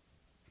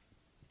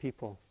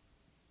people.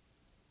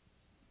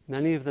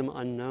 Many of them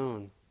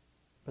unknown,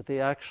 but they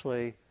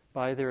actually,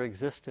 by their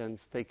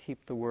existence, they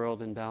keep the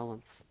world in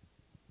balance.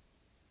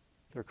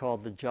 They're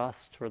called the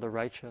just or the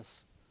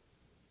righteous.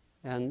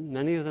 And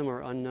many of them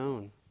are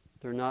unknown.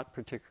 They're not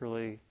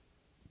particularly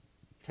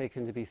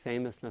taken to be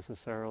famous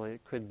necessarily.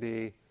 It could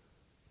be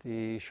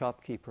the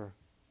shopkeeper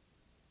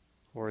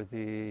or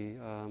the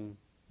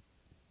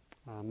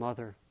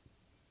mother,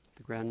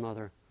 the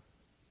grandmother.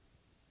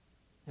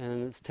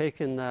 And it's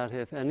taken that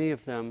if any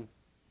of them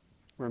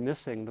were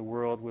missing, the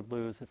world would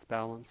lose its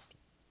balance.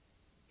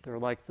 They're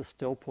like the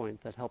still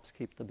point that helps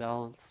keep the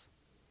balance.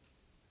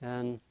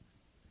 And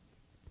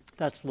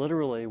that's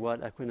literally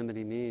what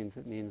equanimity means.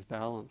 It means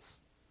balance,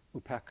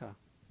 upekkha.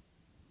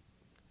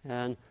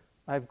 And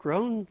I've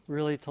grown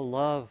really to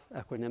love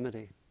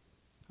equanimity.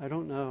 I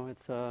don't know,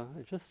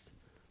 I just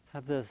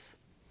have this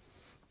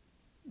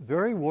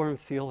very warm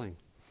feeling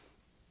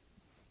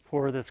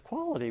for this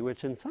quality,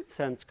 which in some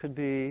sense could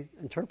be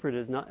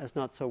interpreted as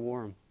not so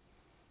warm.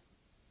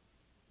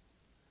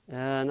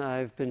 And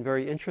I've been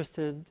very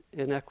interested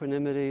in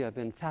equanimity. I've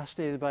been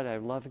fascinated by it. I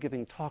love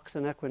giving talks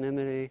on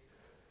equanimity.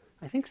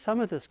 I think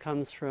some of this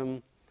comes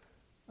from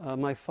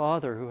my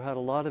father, who had a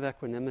lot of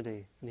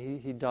equanimity. And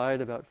he died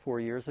about 4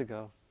 years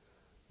ago,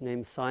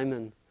 named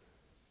Simon.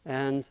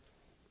 And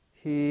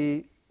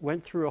he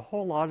went through a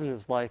whole lot in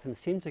his life and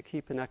seemed to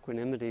keep an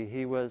equanimity.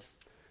 He was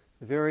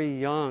very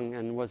young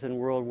and was in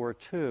World War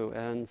II.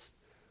 And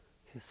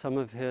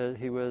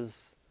he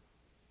was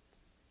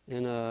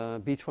in a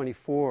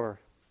B-24,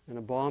 in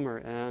a bomber,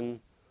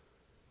 and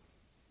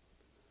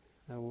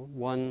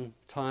one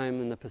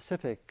time in the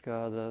Pacific,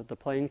 the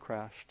plane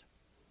crashed,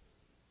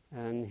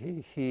 and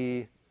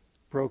he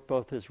broke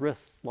both his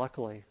wrists.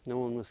 Luckily, no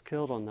one was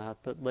killed on that.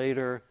 But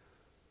later,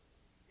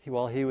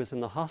 while he was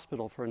in the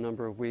hospital for a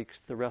number of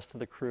weeks, the rest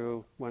of the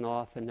crew went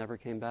off and never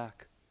came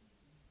back.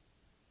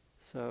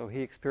 So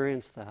he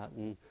experienced that,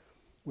 and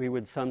we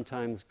would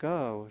sometimes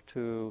go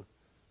to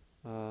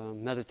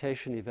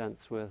meditation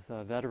events with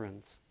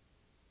veterans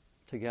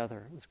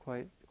together. It was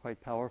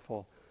quite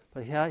powerful.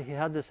 But he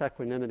had this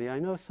equanimity. I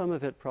know some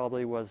of it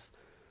probably was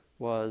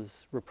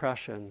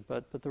repression,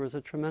 but there was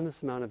a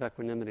tremendous amount of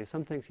equanimity.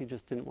 Some things he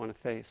just didn't want to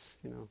face,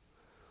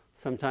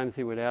 Sometimes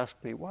he would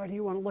ask me, "Why do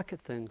you want to look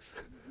at things?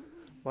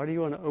 Why do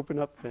you want to open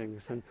up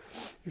things?" And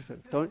he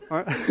said,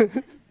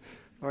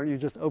 aren't you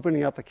just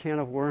opening up a can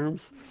of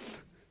worms?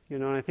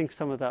 And I think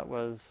some of that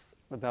was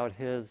about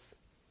his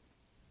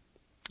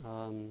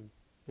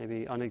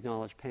maybe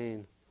unacknowledged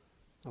pain,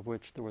 of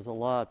which there was a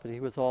lot. But he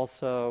was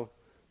also,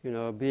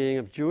 being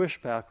of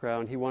Jewish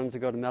background, he wanted to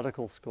go to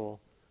medical school.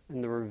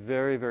 And there were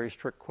very, very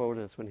strict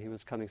quotas when he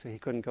was coming, so he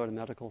couldn't go to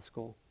medical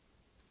school.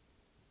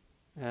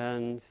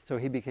 And so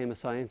he became a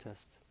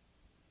scientist,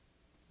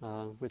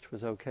 which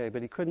was okay.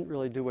 But he couldn't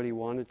really do what he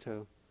wanted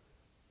to.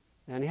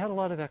 And he had a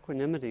lot of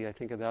equanimity, I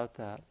think, about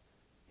that.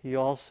 He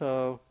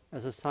also,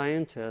 as a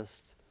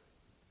scientist,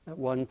 at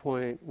one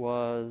point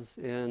was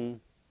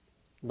in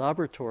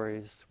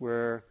laboratories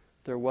where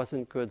there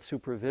wasn't good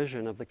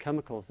supervision of the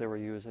chemicals they were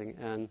using,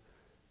 and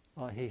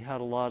he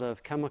had a lot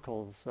of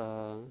chemicals,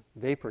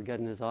 vapor, get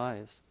in his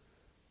eyes.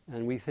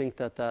 And we think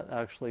that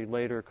actually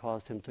later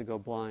caused him to go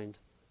blind,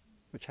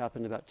 which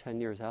happened about 10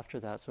 years after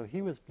that. So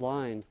he was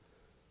blind,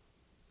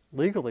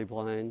 legally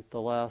blind,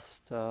 the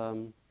last, I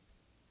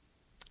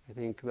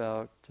think,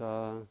 about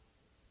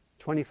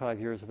 25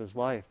 years of his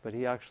life. But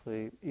he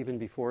actually, even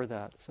before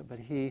that, but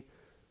he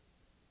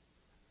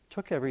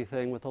took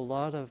everything with a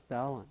lot of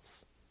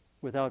balance,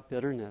 without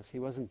bitterness. He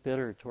wasn't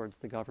bitter towards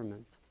the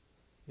government.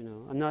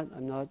 I'm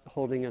not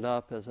holding it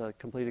up as a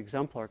complete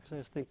exemplar, because I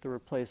just think there were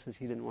places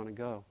he didn't want to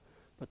go.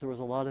 But there was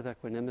a lot of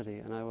equanimity,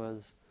 and I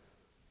was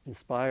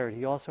inspired.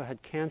 He also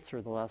had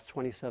cancer the last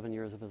 27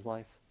 years of his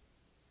life,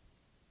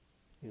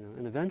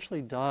 and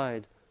eventually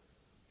died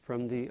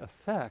from the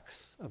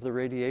effects of the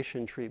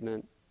radiation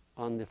treatment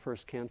on the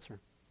first cancer,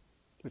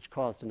 which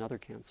caused another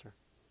cancer,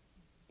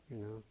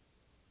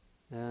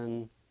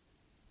 And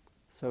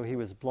so he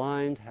was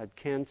blind, had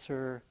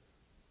cancer,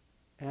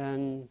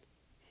 and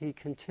he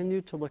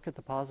continued to look at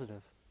the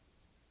positive,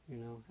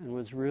 and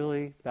was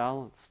really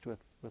balanced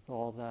with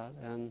all that,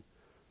 and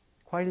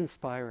quite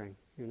inspiring,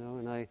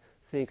 and I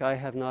think I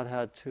have not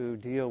had to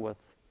deal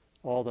with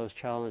all those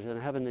challenges, and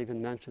I haven't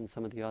even mentioned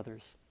some of the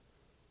others,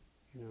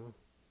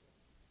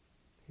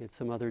 He had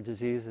some other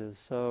diseases.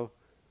 So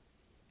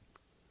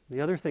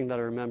the other thing that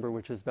I remember,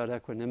 which is about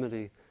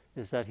equanimity,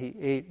 is that he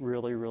ate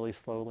really, really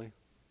slowly.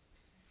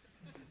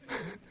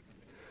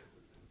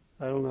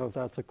 I don't know if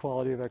that's a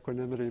quality of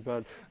equanimity,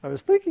 but I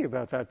was thinking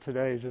about that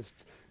today,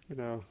 just,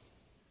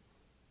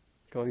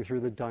 going through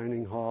the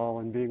dining hall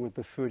and being with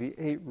the food. He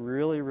ate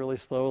really, really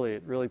slowly.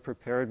 It really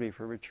prepared me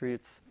for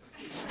retreats.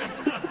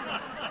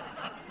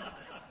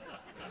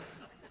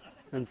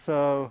 And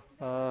so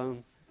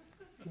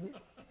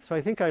I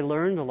think I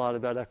learned a lot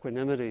about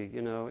equanimity,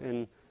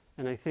 and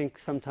I think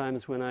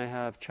sometimes when I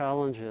have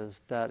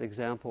challenges, that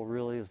example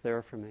really is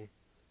there for me.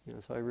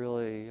 So I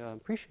really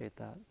appreciate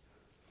that.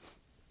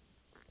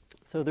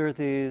 So there are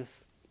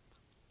these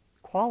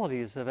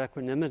qualities of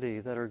equanimity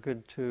that are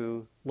good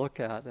to look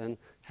at, and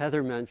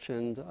Heather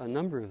mentioned a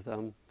number of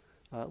them,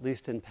 at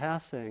least in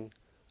passing,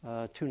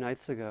 2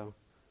 nights ago.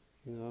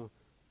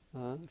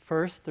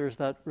 First, there's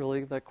that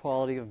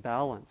quality of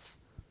balance,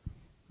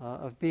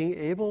 of being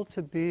able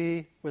to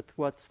be with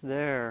what's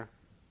there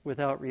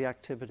without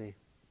reactivity.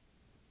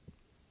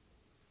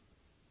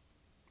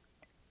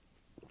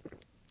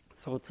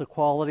 So it's a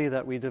quality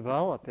that we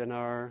develop in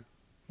our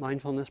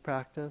mindfulness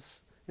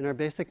practice, in our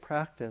basic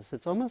practice.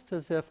 It's almost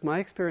as if my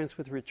experience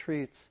with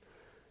retreats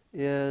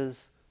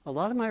is, a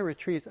lot of my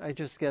retreats I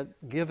just get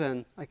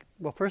given,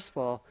 first of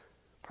all,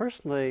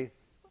 personally,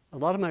 a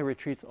lot of my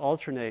retreats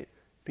alternate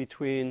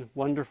between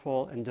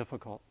wonderful and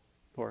difficult,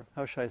 or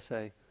how should I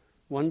say,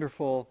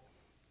 wonderful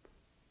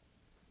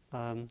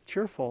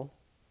cheerful,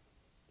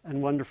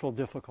 and wonderful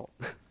difficult.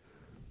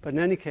 But in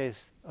any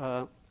case,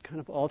 kind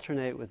of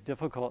alternate with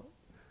difficult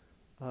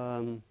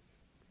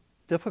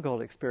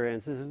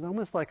experiences. It's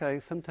almost like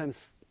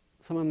sometimes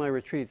some of my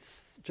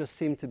retreats just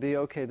seem to be,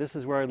 okay, this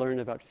is where I learned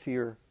about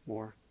fear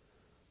more,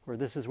 or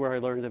this is where I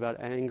learned about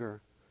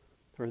anger,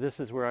 or this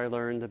is where I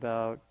learned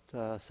about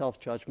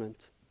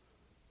self-judgment,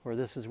 or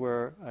this is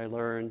where I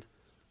learned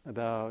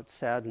about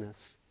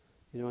sadness.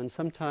 And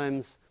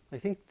sometimes I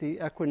think the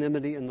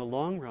equanimity in the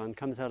long run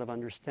comes out of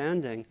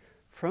understanding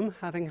from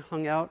having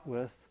hung out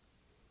with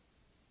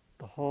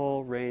the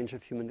whole range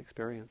of human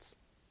experience,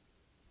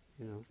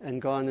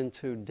 and gone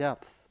into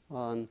depth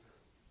on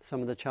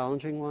some of the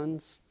challenging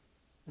ones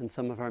and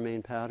some of our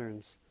main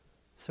patterns.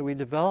 So we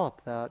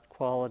develop that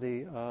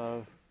quality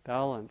of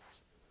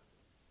balance.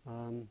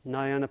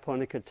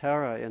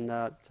 Nyanaponikatera in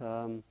that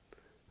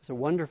is a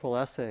wonderful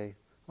essay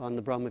on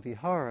the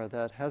Brahmavihara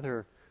that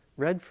Heather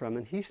read from,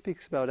 and he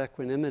speaks about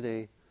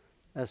equanimity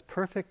as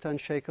perfect,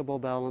 unshakable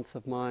balance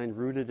of mind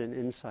rooted in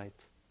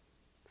insight.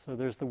 So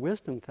there's the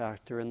wisdom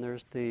factor, and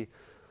there's the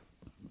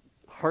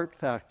heart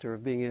factor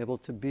of being able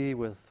to be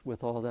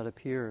with all that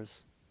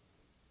appears.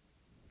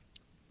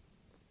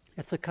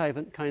 It's a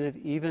kind of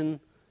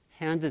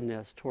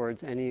even-handedness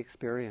towards any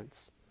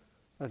experience,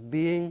 of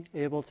being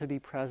able to be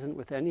present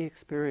with any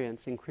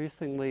experience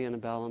increasingly in a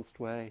balanced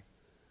way.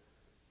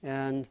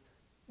 And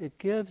it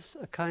gives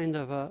a kind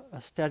of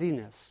a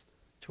steadiness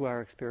to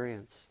our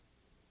experience.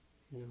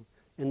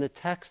 In the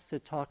text,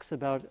 it talks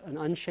about an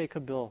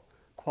unshakable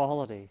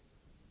quality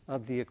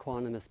of the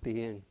equanimous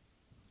being.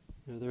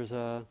 There's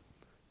a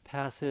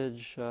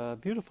passage, a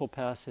beautiful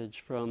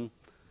passage from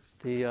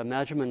the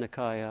Majjhima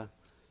Nikaya,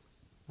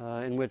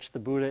 in which the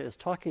Buddha is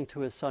talking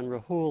to his son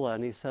Rahula,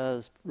 and he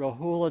says,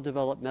 Rahula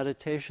developed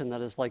meditation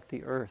that is like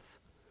the earth.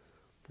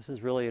 This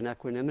is really an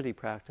equanimity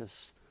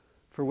practice.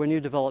 For when you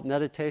develop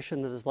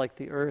meditation that is like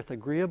the earth,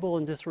 agreeable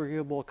and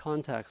disagreeable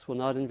contacts will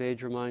not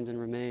invade your mind and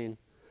remain.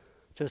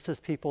 Just as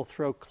people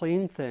throw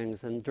clean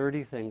things and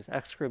dirty things,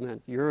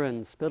 excrement,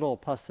 urine, spittle,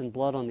 pus, and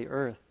blood on the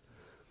earth,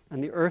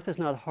 and the earth is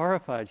not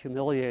horrified,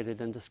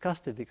 humiliated, and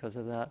disgusted because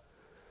of that,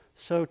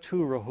 so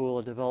too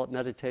Rahula developed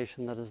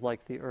meditation that is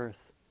like the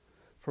earth.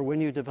 For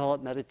when you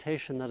develop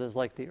meditation that is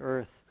like the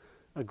earth,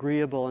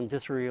 agreeable and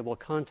disagreeable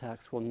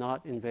contacts will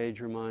not invade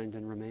your mind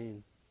and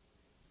remain.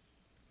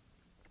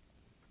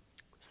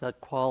 It's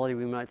that quality,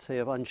 we might say,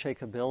 of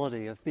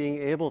unshakability, of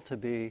being able to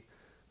be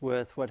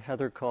with what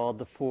Heather called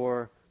the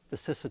four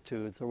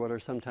vicissitudes, or what are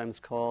sometimes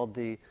called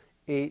the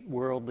 8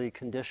 worldly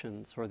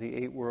conditions, or the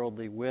 8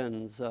 worldly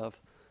winds of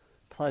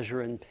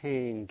pleasure and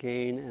pain,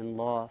 gain and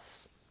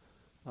loss,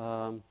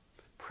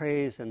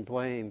 praise and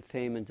blame,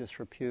 fame and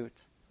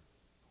disrepute.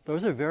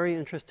 Those are very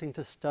interesting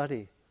to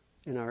study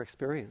in our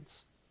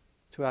experience,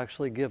 to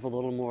actually give a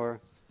little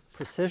more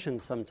precision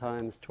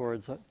sometimes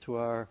to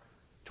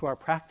our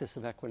practice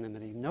of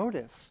equanimity.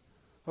 Notice,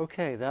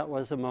 okay, that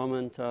was a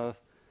moment of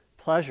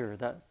pleasure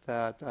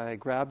that I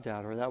grabbed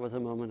at, or that was a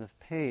moment of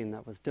pain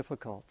that was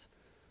difficult.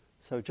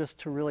 So just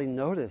to really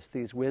notice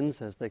these winds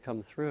as they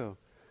come through.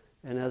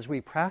 And as we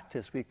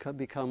practice, we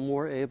become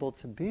more able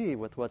to be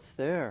with what's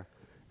there.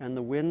 And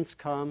the winds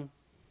come,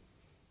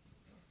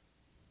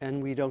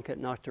 and we don't get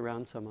knocked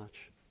around so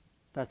much.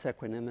 That's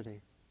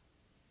equanimity.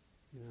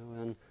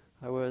 And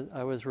I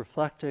was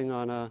reflecting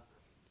on a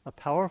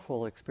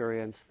powerful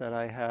experience that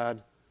I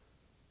had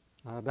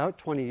about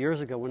 20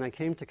 years ago when I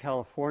came to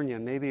California.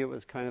 Maybe it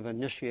was kind of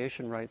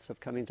initiation rites of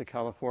coming to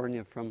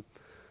California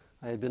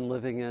I had been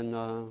living in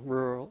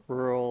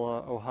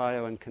rural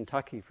Ohio and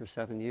Kentucky for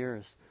 7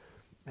 years.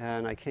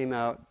 And I came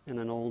out in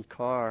an old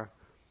car,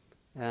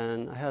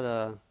 and I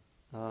had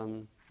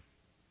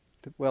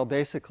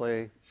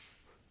basically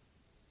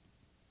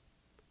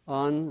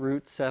on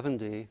Route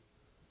 70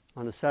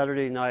 on a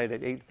Saturday night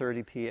at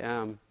 8:30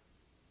 p.m.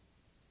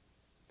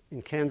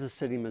 in Kansas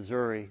City,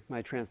 Missouri,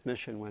 my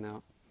transmission went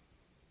out.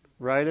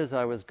 Right as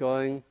I was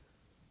going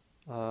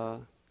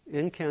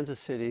in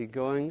Kansas City,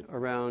 going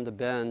around a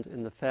bend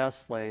in the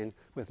fast lane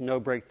with no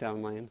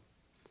breakdown lane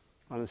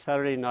on a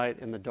Saturday night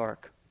in the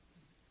dark.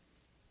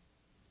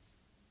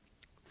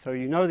 So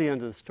you know the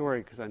end of the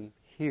story because I'm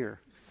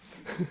here.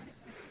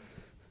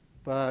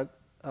 But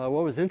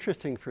what was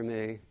interesting for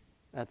me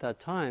at that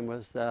time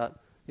was that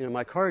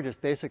my car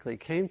just basically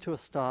came to a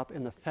stop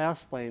in the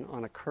fast lane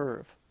on a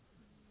curve.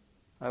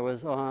 I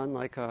was on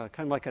kind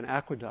of like an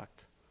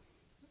aqueduct.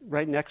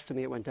 Right next to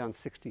me, it went down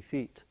 60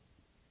 feet.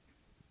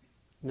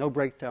 No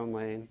breakdown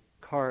lane,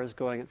 cars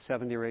going at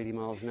 70 or 80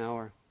 miles an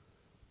hour.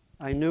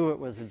 I knew it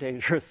was a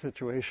dangerous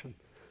situation.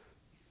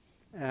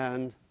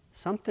 And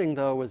something,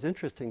 though, was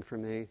interesting for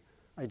me.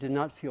 I did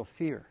not feel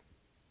fear.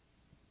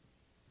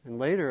 And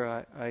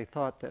later, I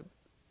thought it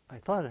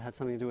had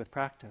something to do with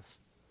practice.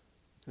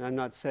 And I'm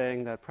not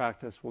saying that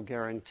practice will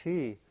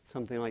guarantee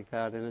something like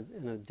that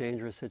in a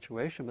dangerous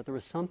situation, but there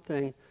was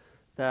something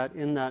that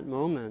in that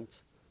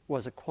moment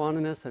was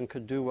equanimous and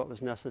could do what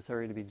was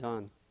necessary to be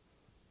done.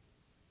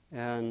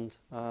 And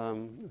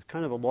it's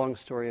kind of a long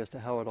story as to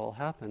how it all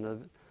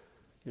happened.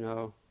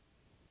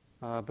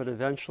 but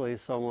eventually a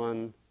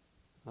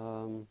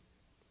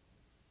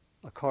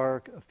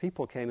car of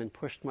people came and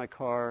pushed my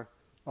car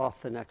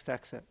off the next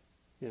exit.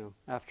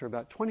 After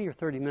about 20 or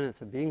 30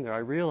 minutes of being there, I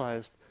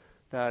realized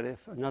that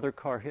if another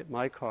car hit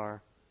my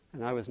car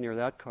and I was near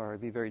that car,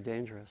 it'd be very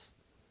dangerous.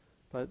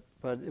 But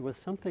it was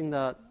something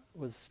that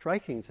was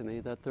striking to me,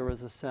 that there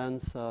was a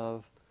sense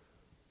of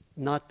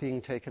not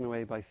being taken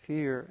away by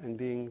fear and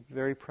being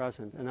very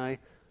present. And I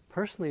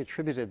personally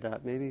attributed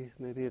that, maybe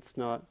it's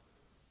not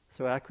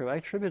so accurate, I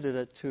attributed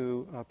it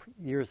to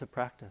years of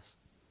practice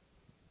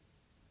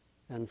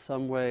and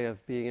some way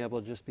of being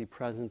able to just be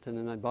present and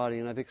in my body.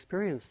 And I've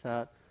experienced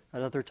that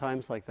at other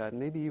times like that. And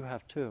maybe you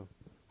have too.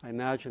 I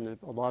imagine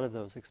a lot of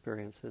those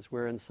experiences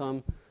where in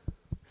some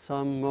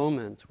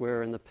moment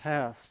where in the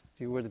past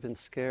you would have been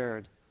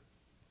scared,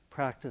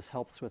 practice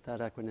helps with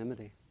that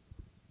equanimity.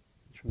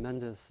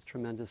 Tremendous,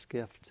 tremendous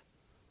gift.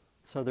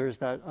 So there's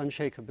that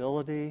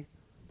unshakability.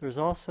 There's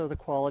also the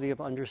quality of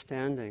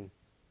understanding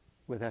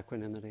with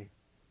equanimity,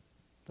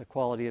 the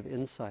quality of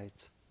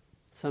insight.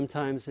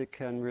 Sometimes it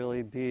can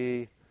really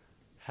be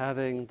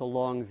having the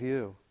long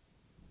view,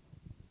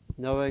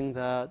 knowing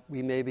that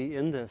we may be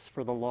in this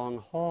for the long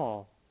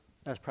haul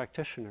as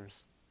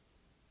practitioners.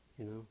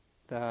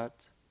 That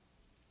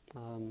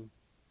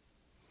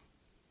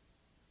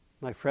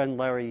my friend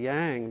Larry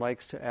Yang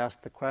likes to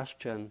ask the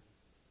question,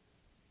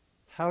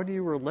 how do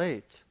you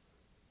relate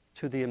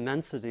to the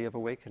immensity of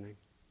awakening?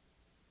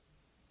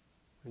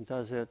 And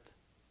does it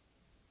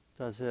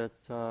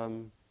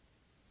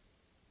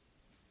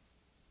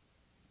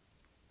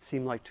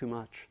seem like too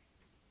much?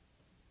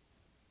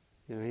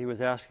 He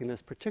was asking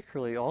this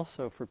particularly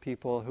also for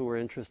people who were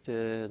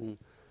interested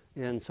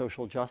in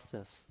social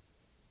justice.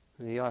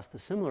 And he asked a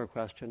similar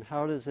question,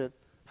 how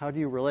do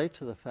you relate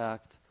to the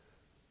fact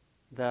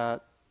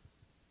that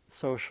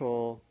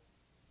social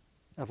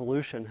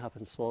evolution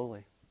happens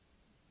slowly?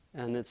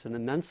 And it's an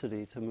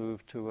immensity to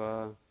move to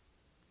a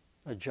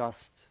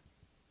just,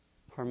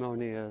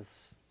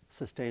 harmonious,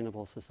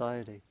 sustainable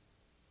society.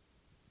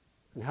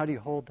 And how do you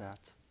hold that?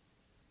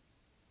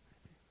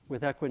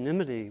 With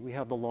equanimity, we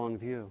have the long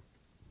view.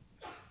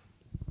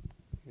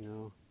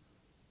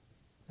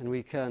 And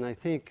we can, I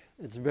think,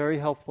 it's very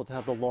helpful to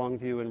have the long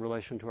view in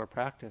relation to our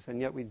practice. And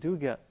yet we do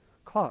get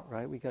caught,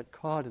 right? We get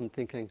caught in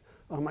thinking,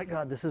 oh my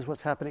God, this is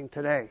what's happening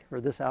today,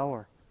 or this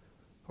hour,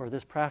 or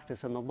this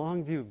practice. And the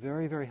long view,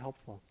 very, very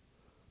helpful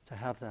to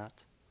have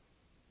that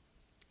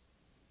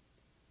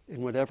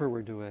in whatever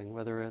we're doing,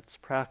 whether it's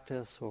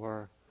practice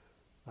or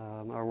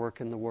our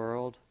work in the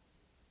world.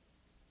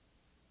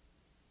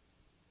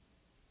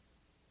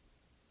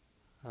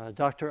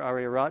 Dr.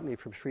 Ariyaratne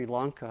from Sri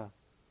Lanka,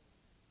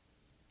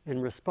 in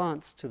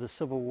response to the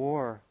civil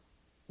war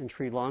in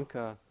Sri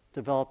Lanka,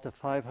 developed a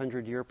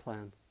 500-year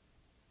plan.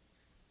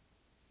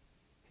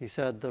 He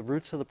said the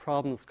roots of the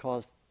problems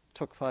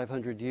took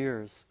 500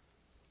 years.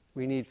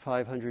 We need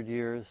 500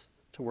 years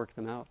to work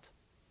them out.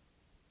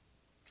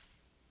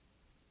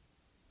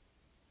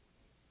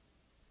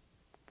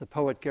 The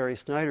poet Gary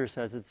Snyder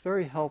says it's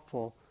very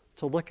helpful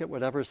to look at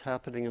whatever's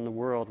happening in the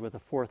world with a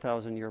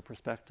 4,000-year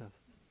perspective.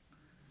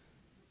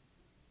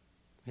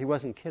 He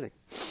wasn't kidding.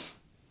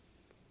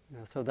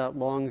 So that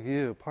long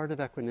view, part of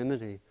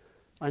equanimity,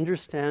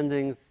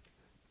 understanding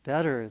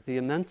better the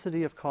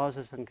immensity of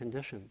causes and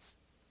conditions.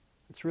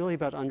 It's really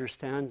about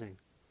understanding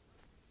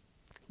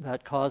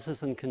that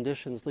causes and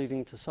conditions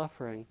leading to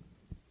suffering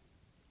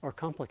are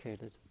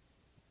complicated.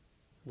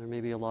 There may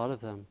be a lot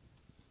of them.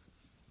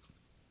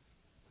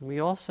 And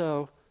we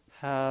also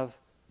have,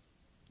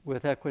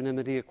 with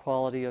equanimity, a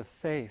quality of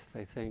faith,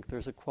 I think.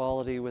 There's a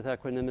quality with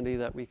equanimity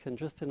that we can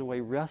just, in a way,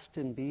 rest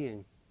in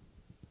being,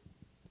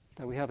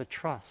 that we have a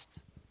trust.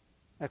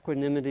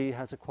 Equanimity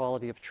has a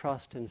quality of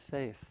trust and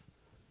faith.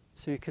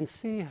 So you can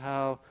see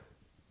how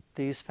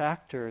these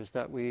factors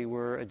that we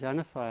were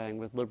identifying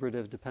with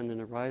liberative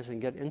dependent arising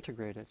get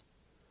integrated,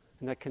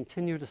 and that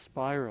continue to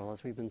spiral,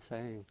 as we've been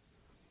saying.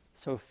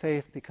 So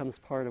faith becomes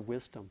part of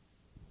wisdom.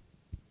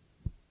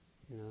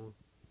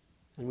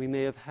 And we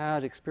may have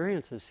had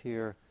experiences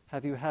here.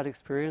 Have you had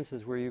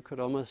experiences where you could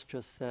almost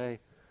just say,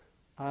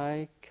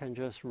 I can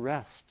just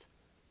rest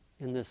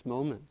in this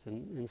moment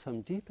in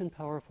some deep and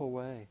powerful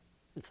way?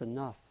 It's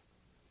enough.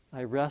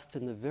 I rest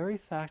in the very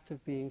fact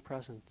of being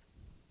present.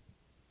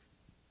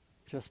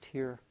 Just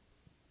here.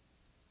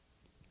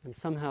 And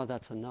somehow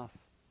that's enough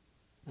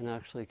and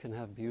actually can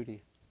have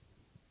beauty.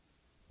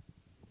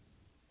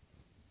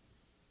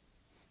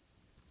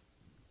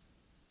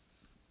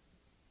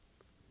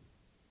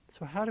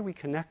 So how do we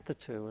connect the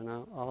two? And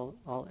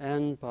I'll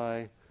end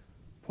by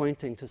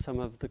pointing to some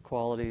of the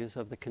qualities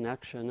of the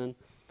connection. And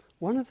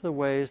one of the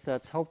ways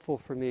that's helpful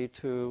for me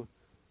to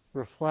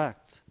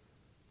reflect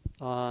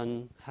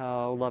on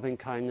how loving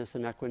kindness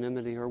and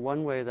equanimity, or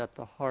one way that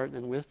the heart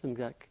and wisdom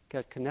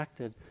get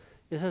connected,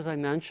 is, as I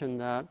mentioned,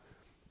 that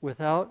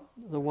without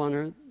the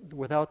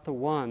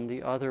one,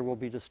 the other will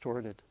be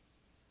distorted,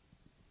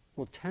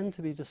 will tend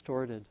to be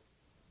distorted.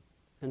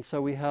 And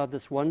so we have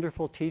this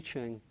wonderful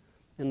teaching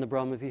in the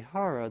Brahma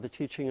Vihara, the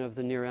teaching of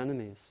the near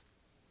enemies.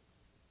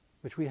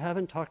 which we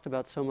haven't talked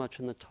about so much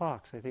in the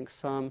talks. I think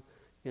some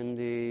in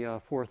the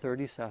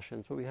 4:30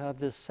 sessions, but we have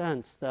this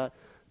sense that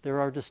there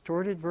are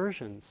distorted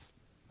versions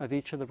of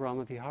each of the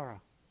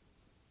Brahma-vihara.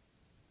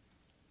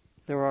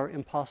 There are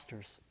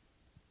imposters.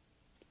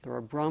 There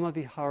are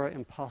Brahma-vihara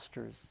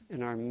imposters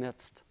in our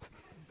midst.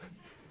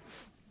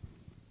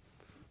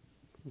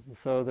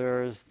 So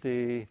there's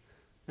and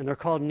they're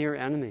called near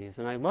enemies,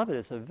 and I love it.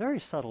 It's a very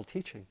subtle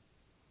teaching.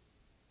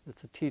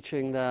 It's a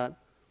teaching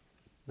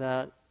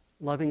that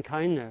loving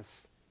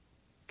kindness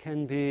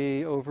can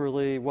be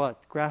overly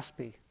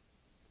graspy,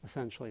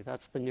 essentially.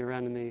 That's the near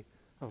enemy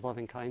of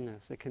loving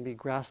kindness. It can be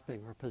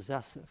grasping or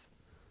possessive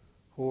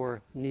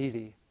or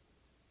needy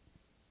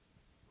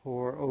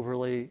or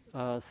overly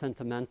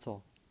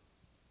sentimental.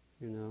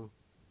 In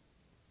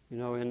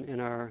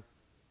our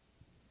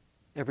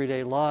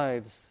everyday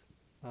lives,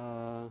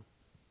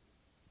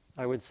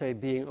 I would say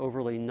being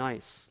overly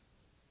nice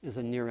is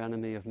a near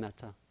enemy of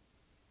metta.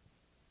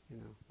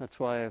 That's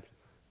why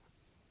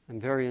I'm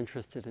very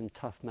interested in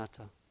tough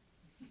metta.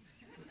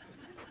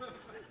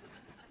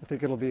 I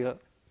think it'll be a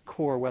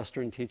core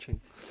Western teaching.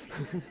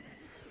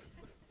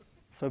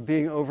 So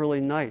being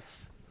overly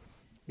nice,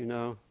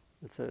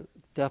 it's a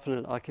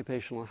definite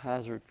occupational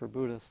hazard for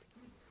Buddhists.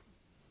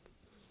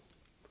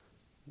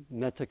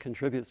 Metta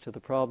contributes to the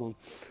problem,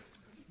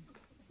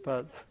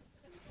 but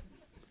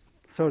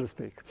so to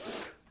speak.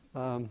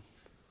 And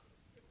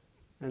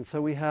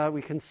so we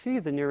can see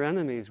the near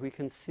enemies. We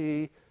can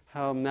see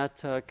how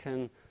metta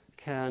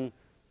can,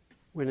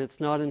 when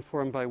it's not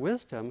informed by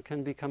wisdom,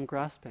 can become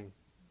grasping.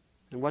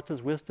 And what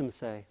does wisdom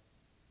say?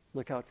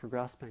 Look out for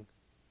grasping.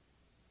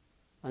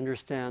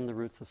 Understand the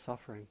roots of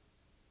suffering.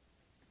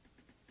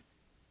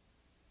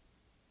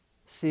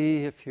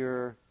 See if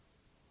you're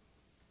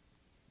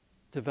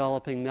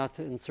developing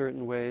metta in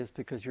certain ways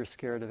because you're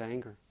scared of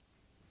anger,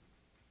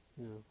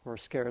 or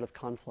scared of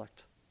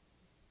conflict.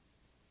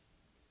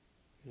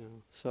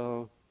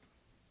 So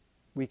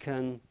we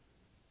can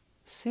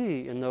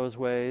see in those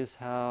ways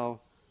how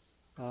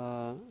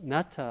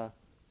metta,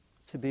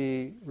 to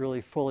be really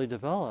fully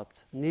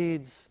developed,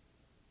 needs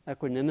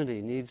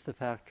equanimity, needs the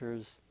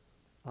factors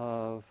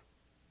of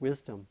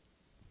wisdom.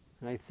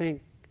 And I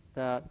think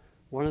that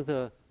one of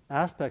the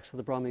aspects of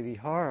the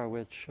Brahma-vihara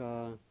which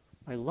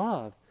I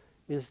love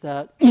is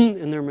that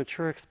in their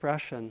mature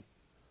expression,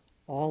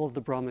 all of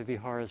the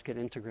Brahma-viharas get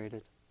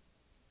integrated.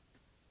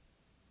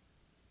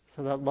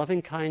 So that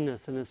loving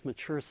kindness in its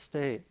mature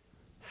state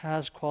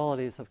has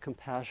qualities of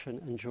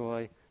compassion and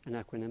joy and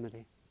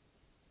equanimity.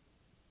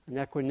 And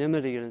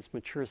equanimity in its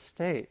mature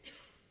state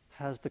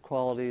has the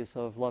qualities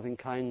of loving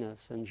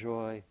kindness and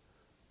joy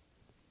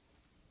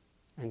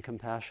and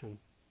compassion.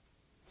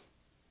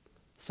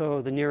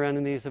 So the near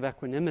enemies of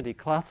equanimity,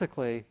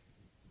 classically,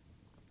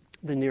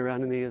 the near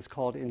enemy is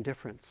called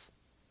indifference.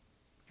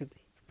 It's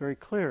very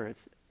clear.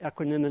 It's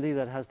equanimity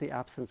that has the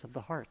absence of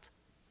the heart,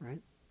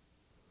 right?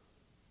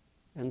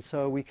 And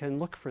so we can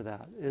look for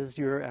that. Is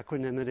your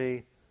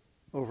equanimity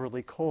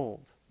overly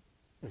cold?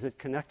 Is it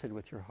connected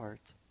with your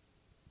heart?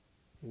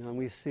 And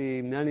we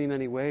see many,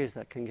 many ways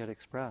that can get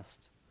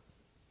expressed.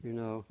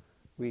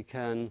 We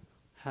can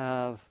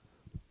have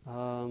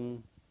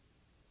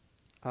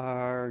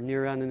our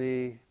near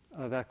enemy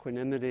of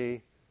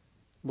equanimity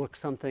look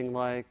something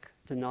like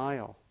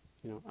denial.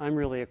 I'm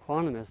really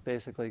equanimous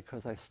basically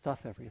because I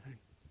stuff everything.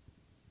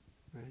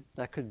 Right?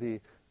 That could be,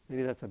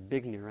 maybe that's a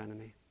big near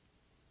enemy.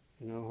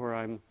 Where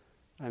I'm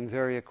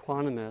very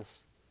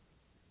equanimous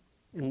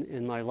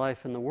in my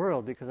life in the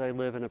world because I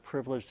live in a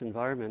privileged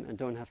environment and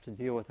don't have to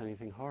deal with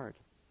anything hard.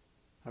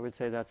 I would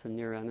say that's a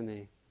near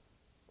enemy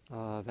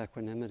of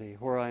equanimity.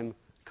 Or I'm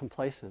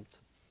complacent,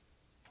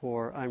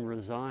 or I'm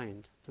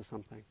resigned to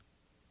something.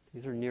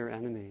 These are near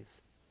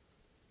enemies.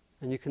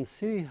 And you can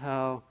see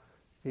how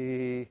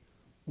the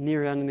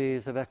near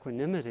enemies of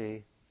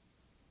equanimity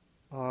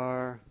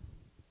are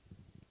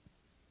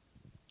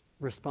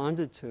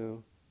responded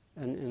to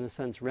and, in a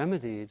sense,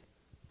 remedied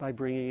by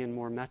bringing in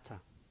more metta.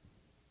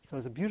 So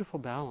it's a beautiful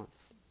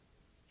balance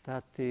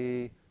that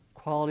the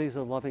qualities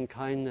of loving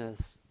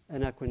kindness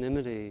and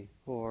equanimity,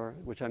 or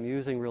which I'm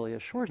using really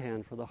as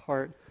shorthand for the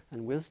heart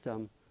and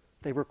wisdom,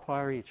 they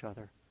require each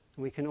other.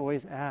 And we can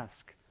always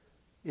ask,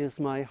 is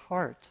my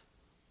heart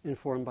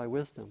informed by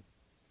wisdom?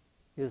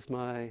 Is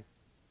my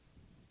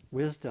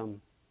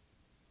wisdom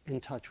in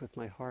touch with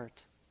my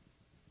heart?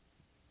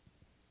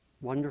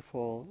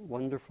 Wonderful,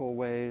 wonderful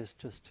ways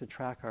just to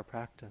track our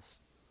practice.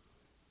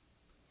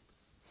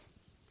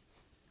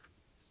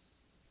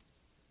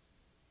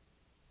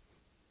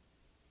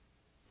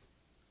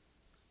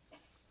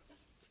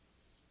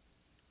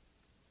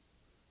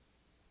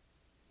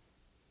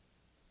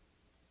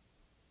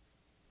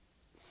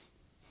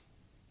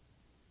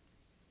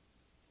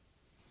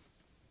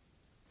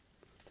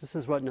 This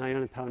is what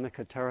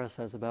Nyanaponika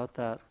says about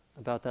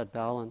that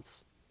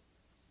balance.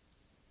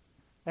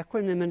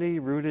 Equanimity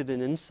rooted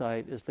in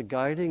insight is the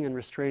guiding and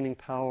restraining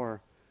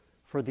power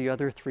for the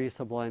other three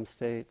sublime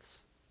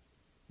states.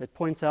 It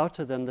points out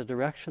to them the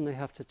direction they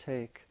have to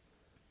take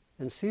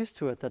and sees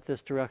to it that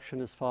this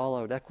direction is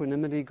followed.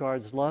 Equanimity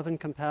guards love and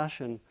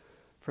compassion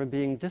from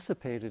being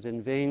dissipated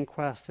in vain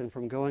quest and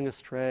from going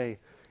astray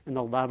in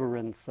the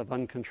labyrinths of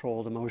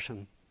uncontrolled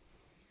emotion.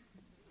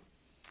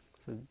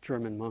 It's a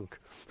German monk.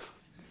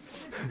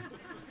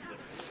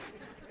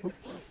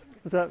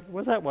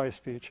 Was that wise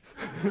speech?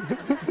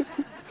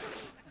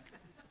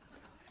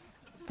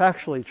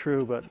 Factually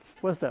true, but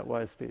was that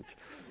wise speech?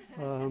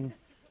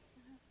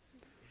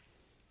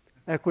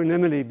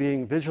 Equanimity,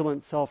 being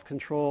vigilant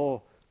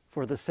self-control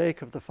for the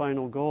sake of the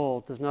final goal,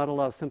 does not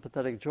allow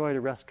sympathetic joy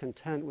to rest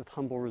content with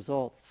humble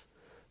results,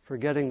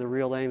 forgetting the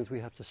real aims we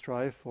have to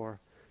strive for.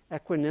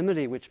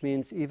 Equanimity, which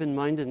means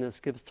even-mindedness,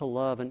 gives to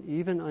love an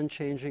even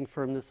unchanging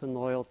firmness and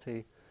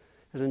loyalty,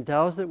 and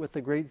endows it with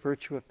the great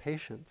virtue of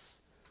patience.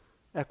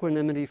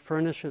 Equanimity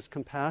furnishes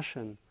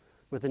compassion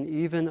with an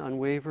even,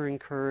 unwavering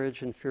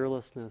courage and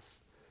fearlessness,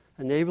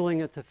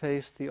 enabling it to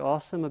face the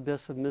awesome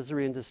abyss of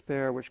misery and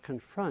despair which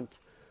confront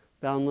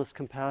boundless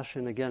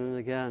compassion again and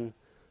again.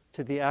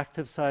 To the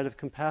active side of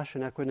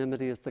compassion,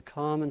 equanimity is the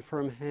calm and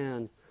firm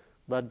hand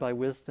led by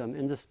wisdom,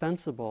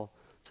 indispensable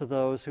to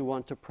those who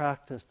want to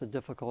practice the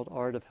difficult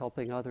art of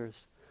helping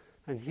others.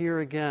 And here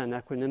again,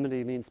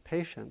 equanimity means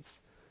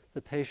patience,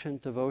 the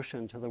patient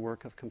devotion to the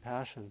work of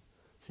compassion.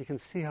 So you can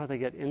see how they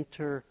get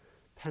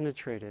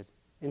integrated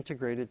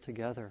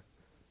together.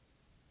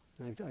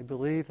 And I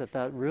believe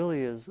that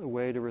really is a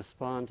way to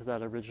respond to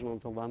that original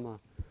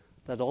dilemma,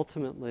 that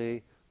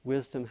ultimately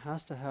wisdom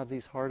has to have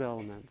these heart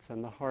elements,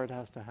 and the heart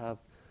has to have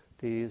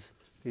these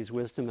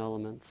wisdom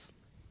elements.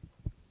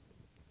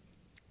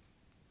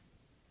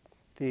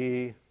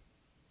 The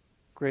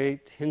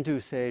great Hindu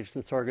sage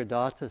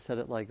Nisargadatta said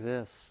it like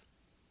this: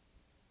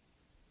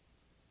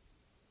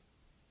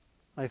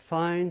 I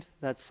find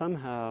that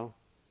somehow,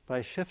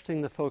 by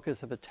shifting the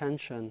focus of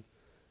attention,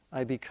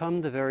 I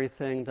become the very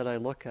thing that I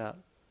look at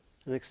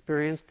and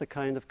experience the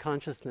kind of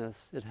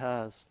consciousness it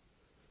has.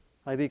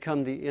 I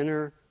become the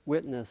inner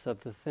witness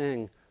of the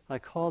thing. I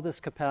call this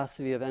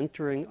capacity of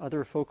entering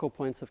other focal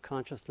points of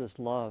consciousness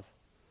love.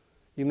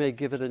 You may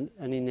give it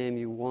any name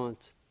you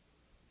want.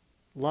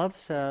 Love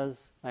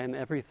says, I am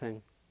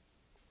everything.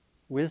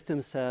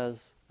 Wisdom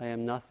says, I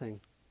am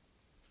nothing.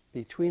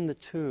 Between the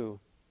two,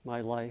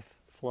 my life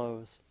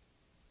flows.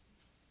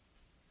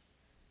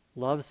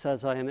 Love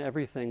says, I am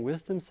everything.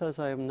 Wisdom says,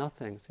 I am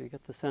nothing. So you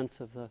get the sense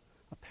of the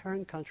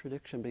apparent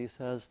contradiction, but he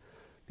says,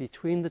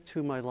 between the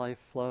two, my life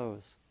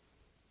flows.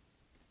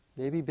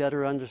 Maybe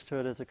better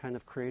understood as a kind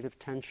of creative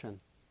tension.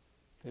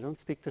 They don't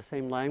speak the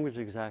same language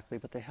exactly,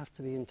 but they have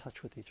to be in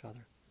touch with each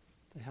other.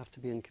 They have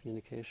to be in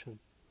communication.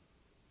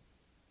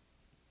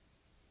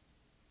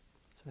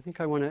 So I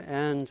think I want to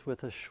end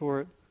with a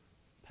short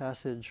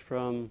passage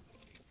from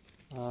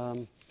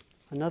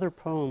another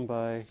poem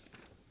by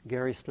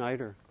Gary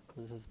Snyder.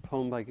 This is a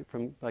poem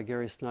by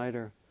Gary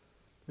Snyder,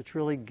 which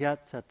really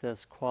gets at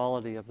this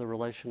quality of the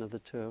relation of the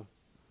two.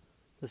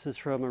 This is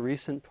from a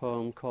recent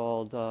poem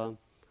called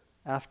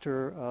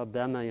After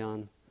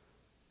Bamayan.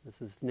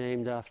 This is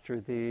named after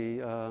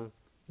the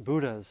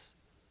Buddhas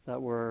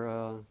that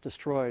were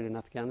destroyed in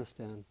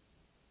Afghanistan.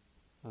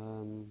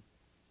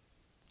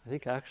 I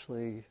think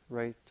actually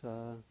right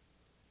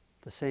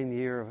the same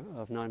year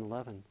of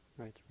 9/11,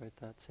 right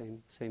that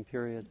same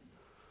period.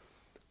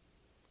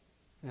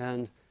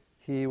 And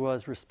he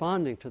was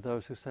responding to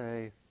those who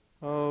say,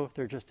 oh,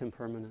 they're just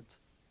impermanent.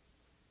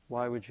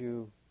 Why would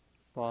you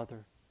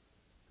bother?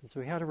 And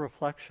so he had a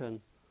reflection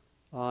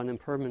on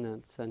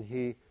impermanence, and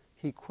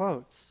he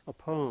quotes a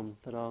poem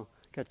that I'll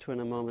get to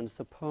in a moment. It's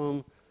a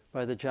poem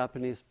by the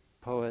Japanese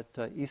poet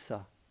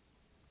Issa.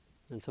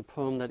 And it's a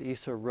poem that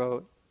Issa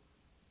wrote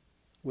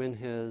when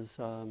his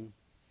son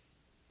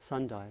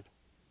died.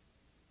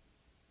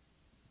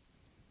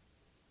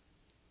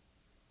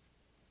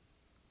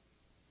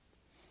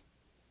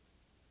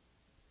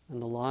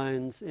 And the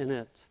lines in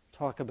it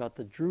talk about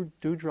the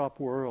dewdrop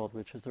world,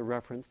 which is a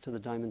reference to the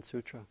Diamond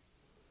Sutra.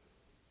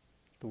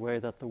 The way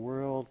that the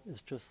world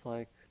is just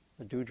like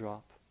a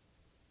dewdrop,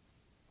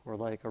 or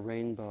like a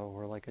rainbow,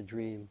 or like a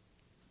dream.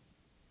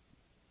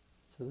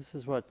 So this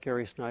is what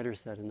Gary Snyder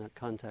said in that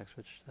context,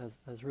 which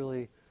has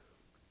really,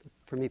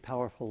 for me,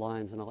 powerful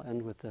lines, and I'll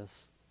end with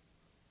this.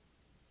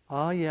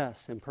 Ah,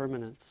 yes,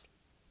 impermanence.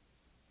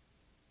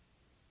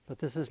 But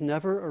this is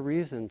never a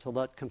reason to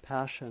let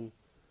compassion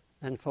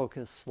and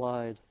focus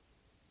slide,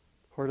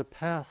 or to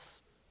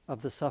pass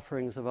of the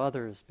sufferings of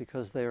others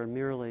because they are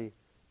merely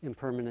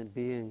impermanent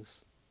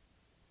beings.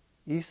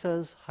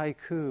 Issa's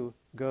haiku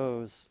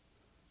goes,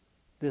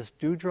 this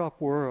dewdrop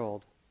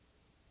world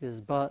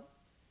is but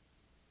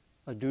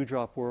a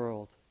dewdrop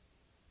world,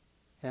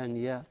 and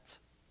yet.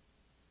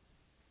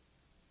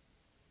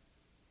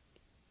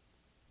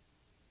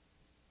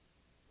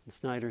 And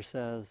Snyder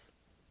says,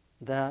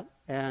 that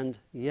and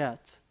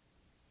yet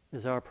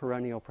is our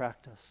perennial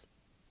practice,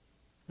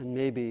 and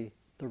maybe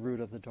the root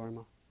of the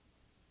Dharma.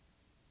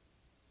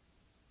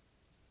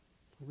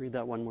 I'll read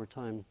that one more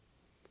time.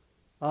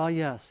 Ah,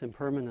 yes,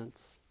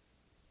 impermanence.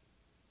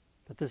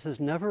 But this is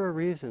never a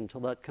reason to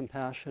let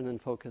compassion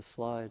and focus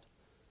slide,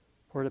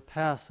 or to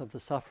pass of the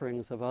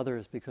sufferings of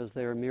others because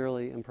they are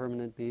merely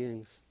impermanent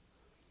beings.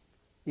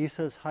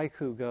 Isa's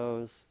haiku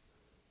goes,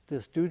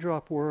 "This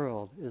dewdrop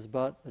world is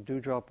but a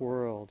dewdrop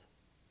world,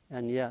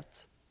 and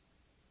yet."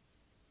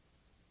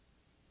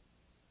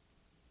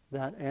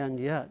 That "and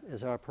yet"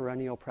 is our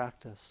perennial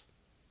practice,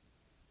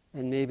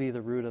 and maybe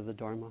the root of the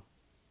Dharma.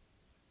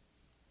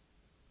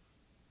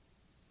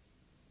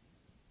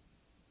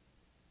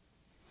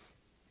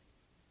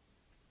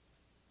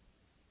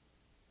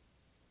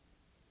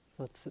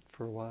 So let's sit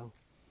for a while.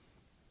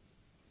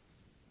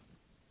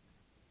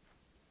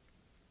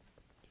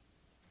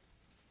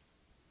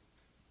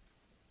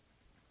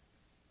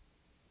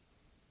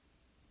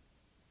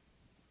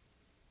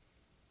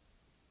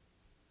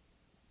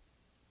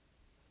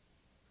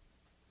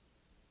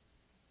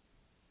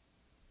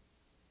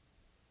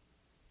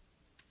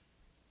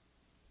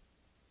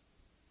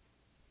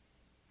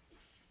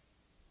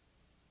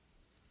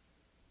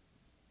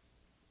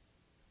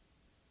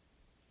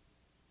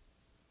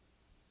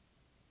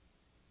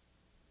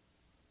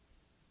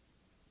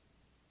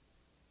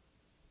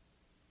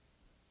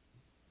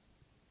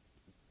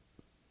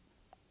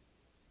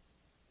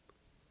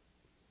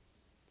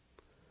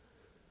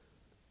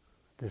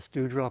 This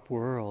dewdrop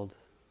world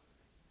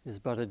is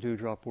but a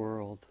dewdrop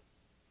world,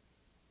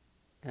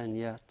 and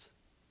yet.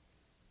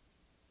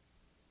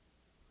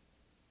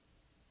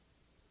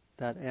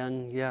 That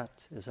 "and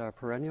yet" is our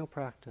perennial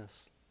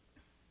practice,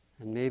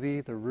 and maybe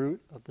the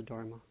root of the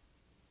Dharma.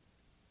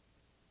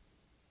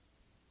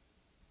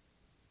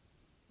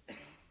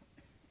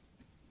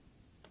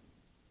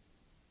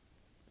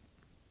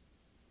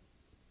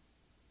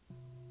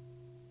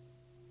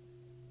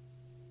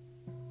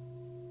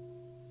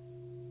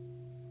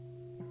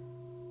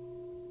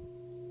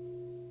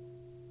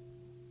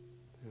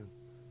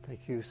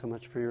 Thank you so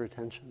much for your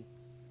attention.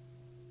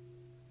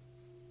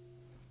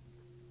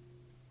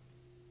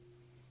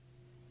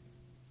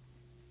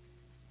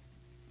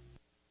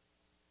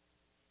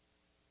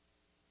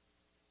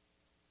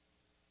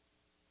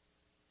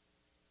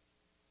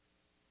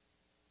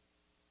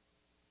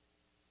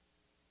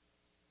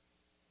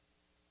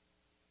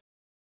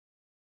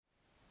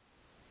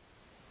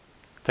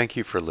 Thank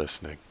you for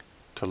listening.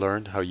 To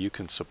learn how you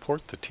can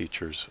support the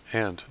teachers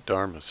and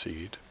Dharma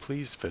Seed,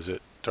 please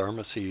visit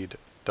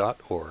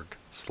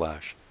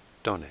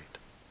dharmaseed.org/donate.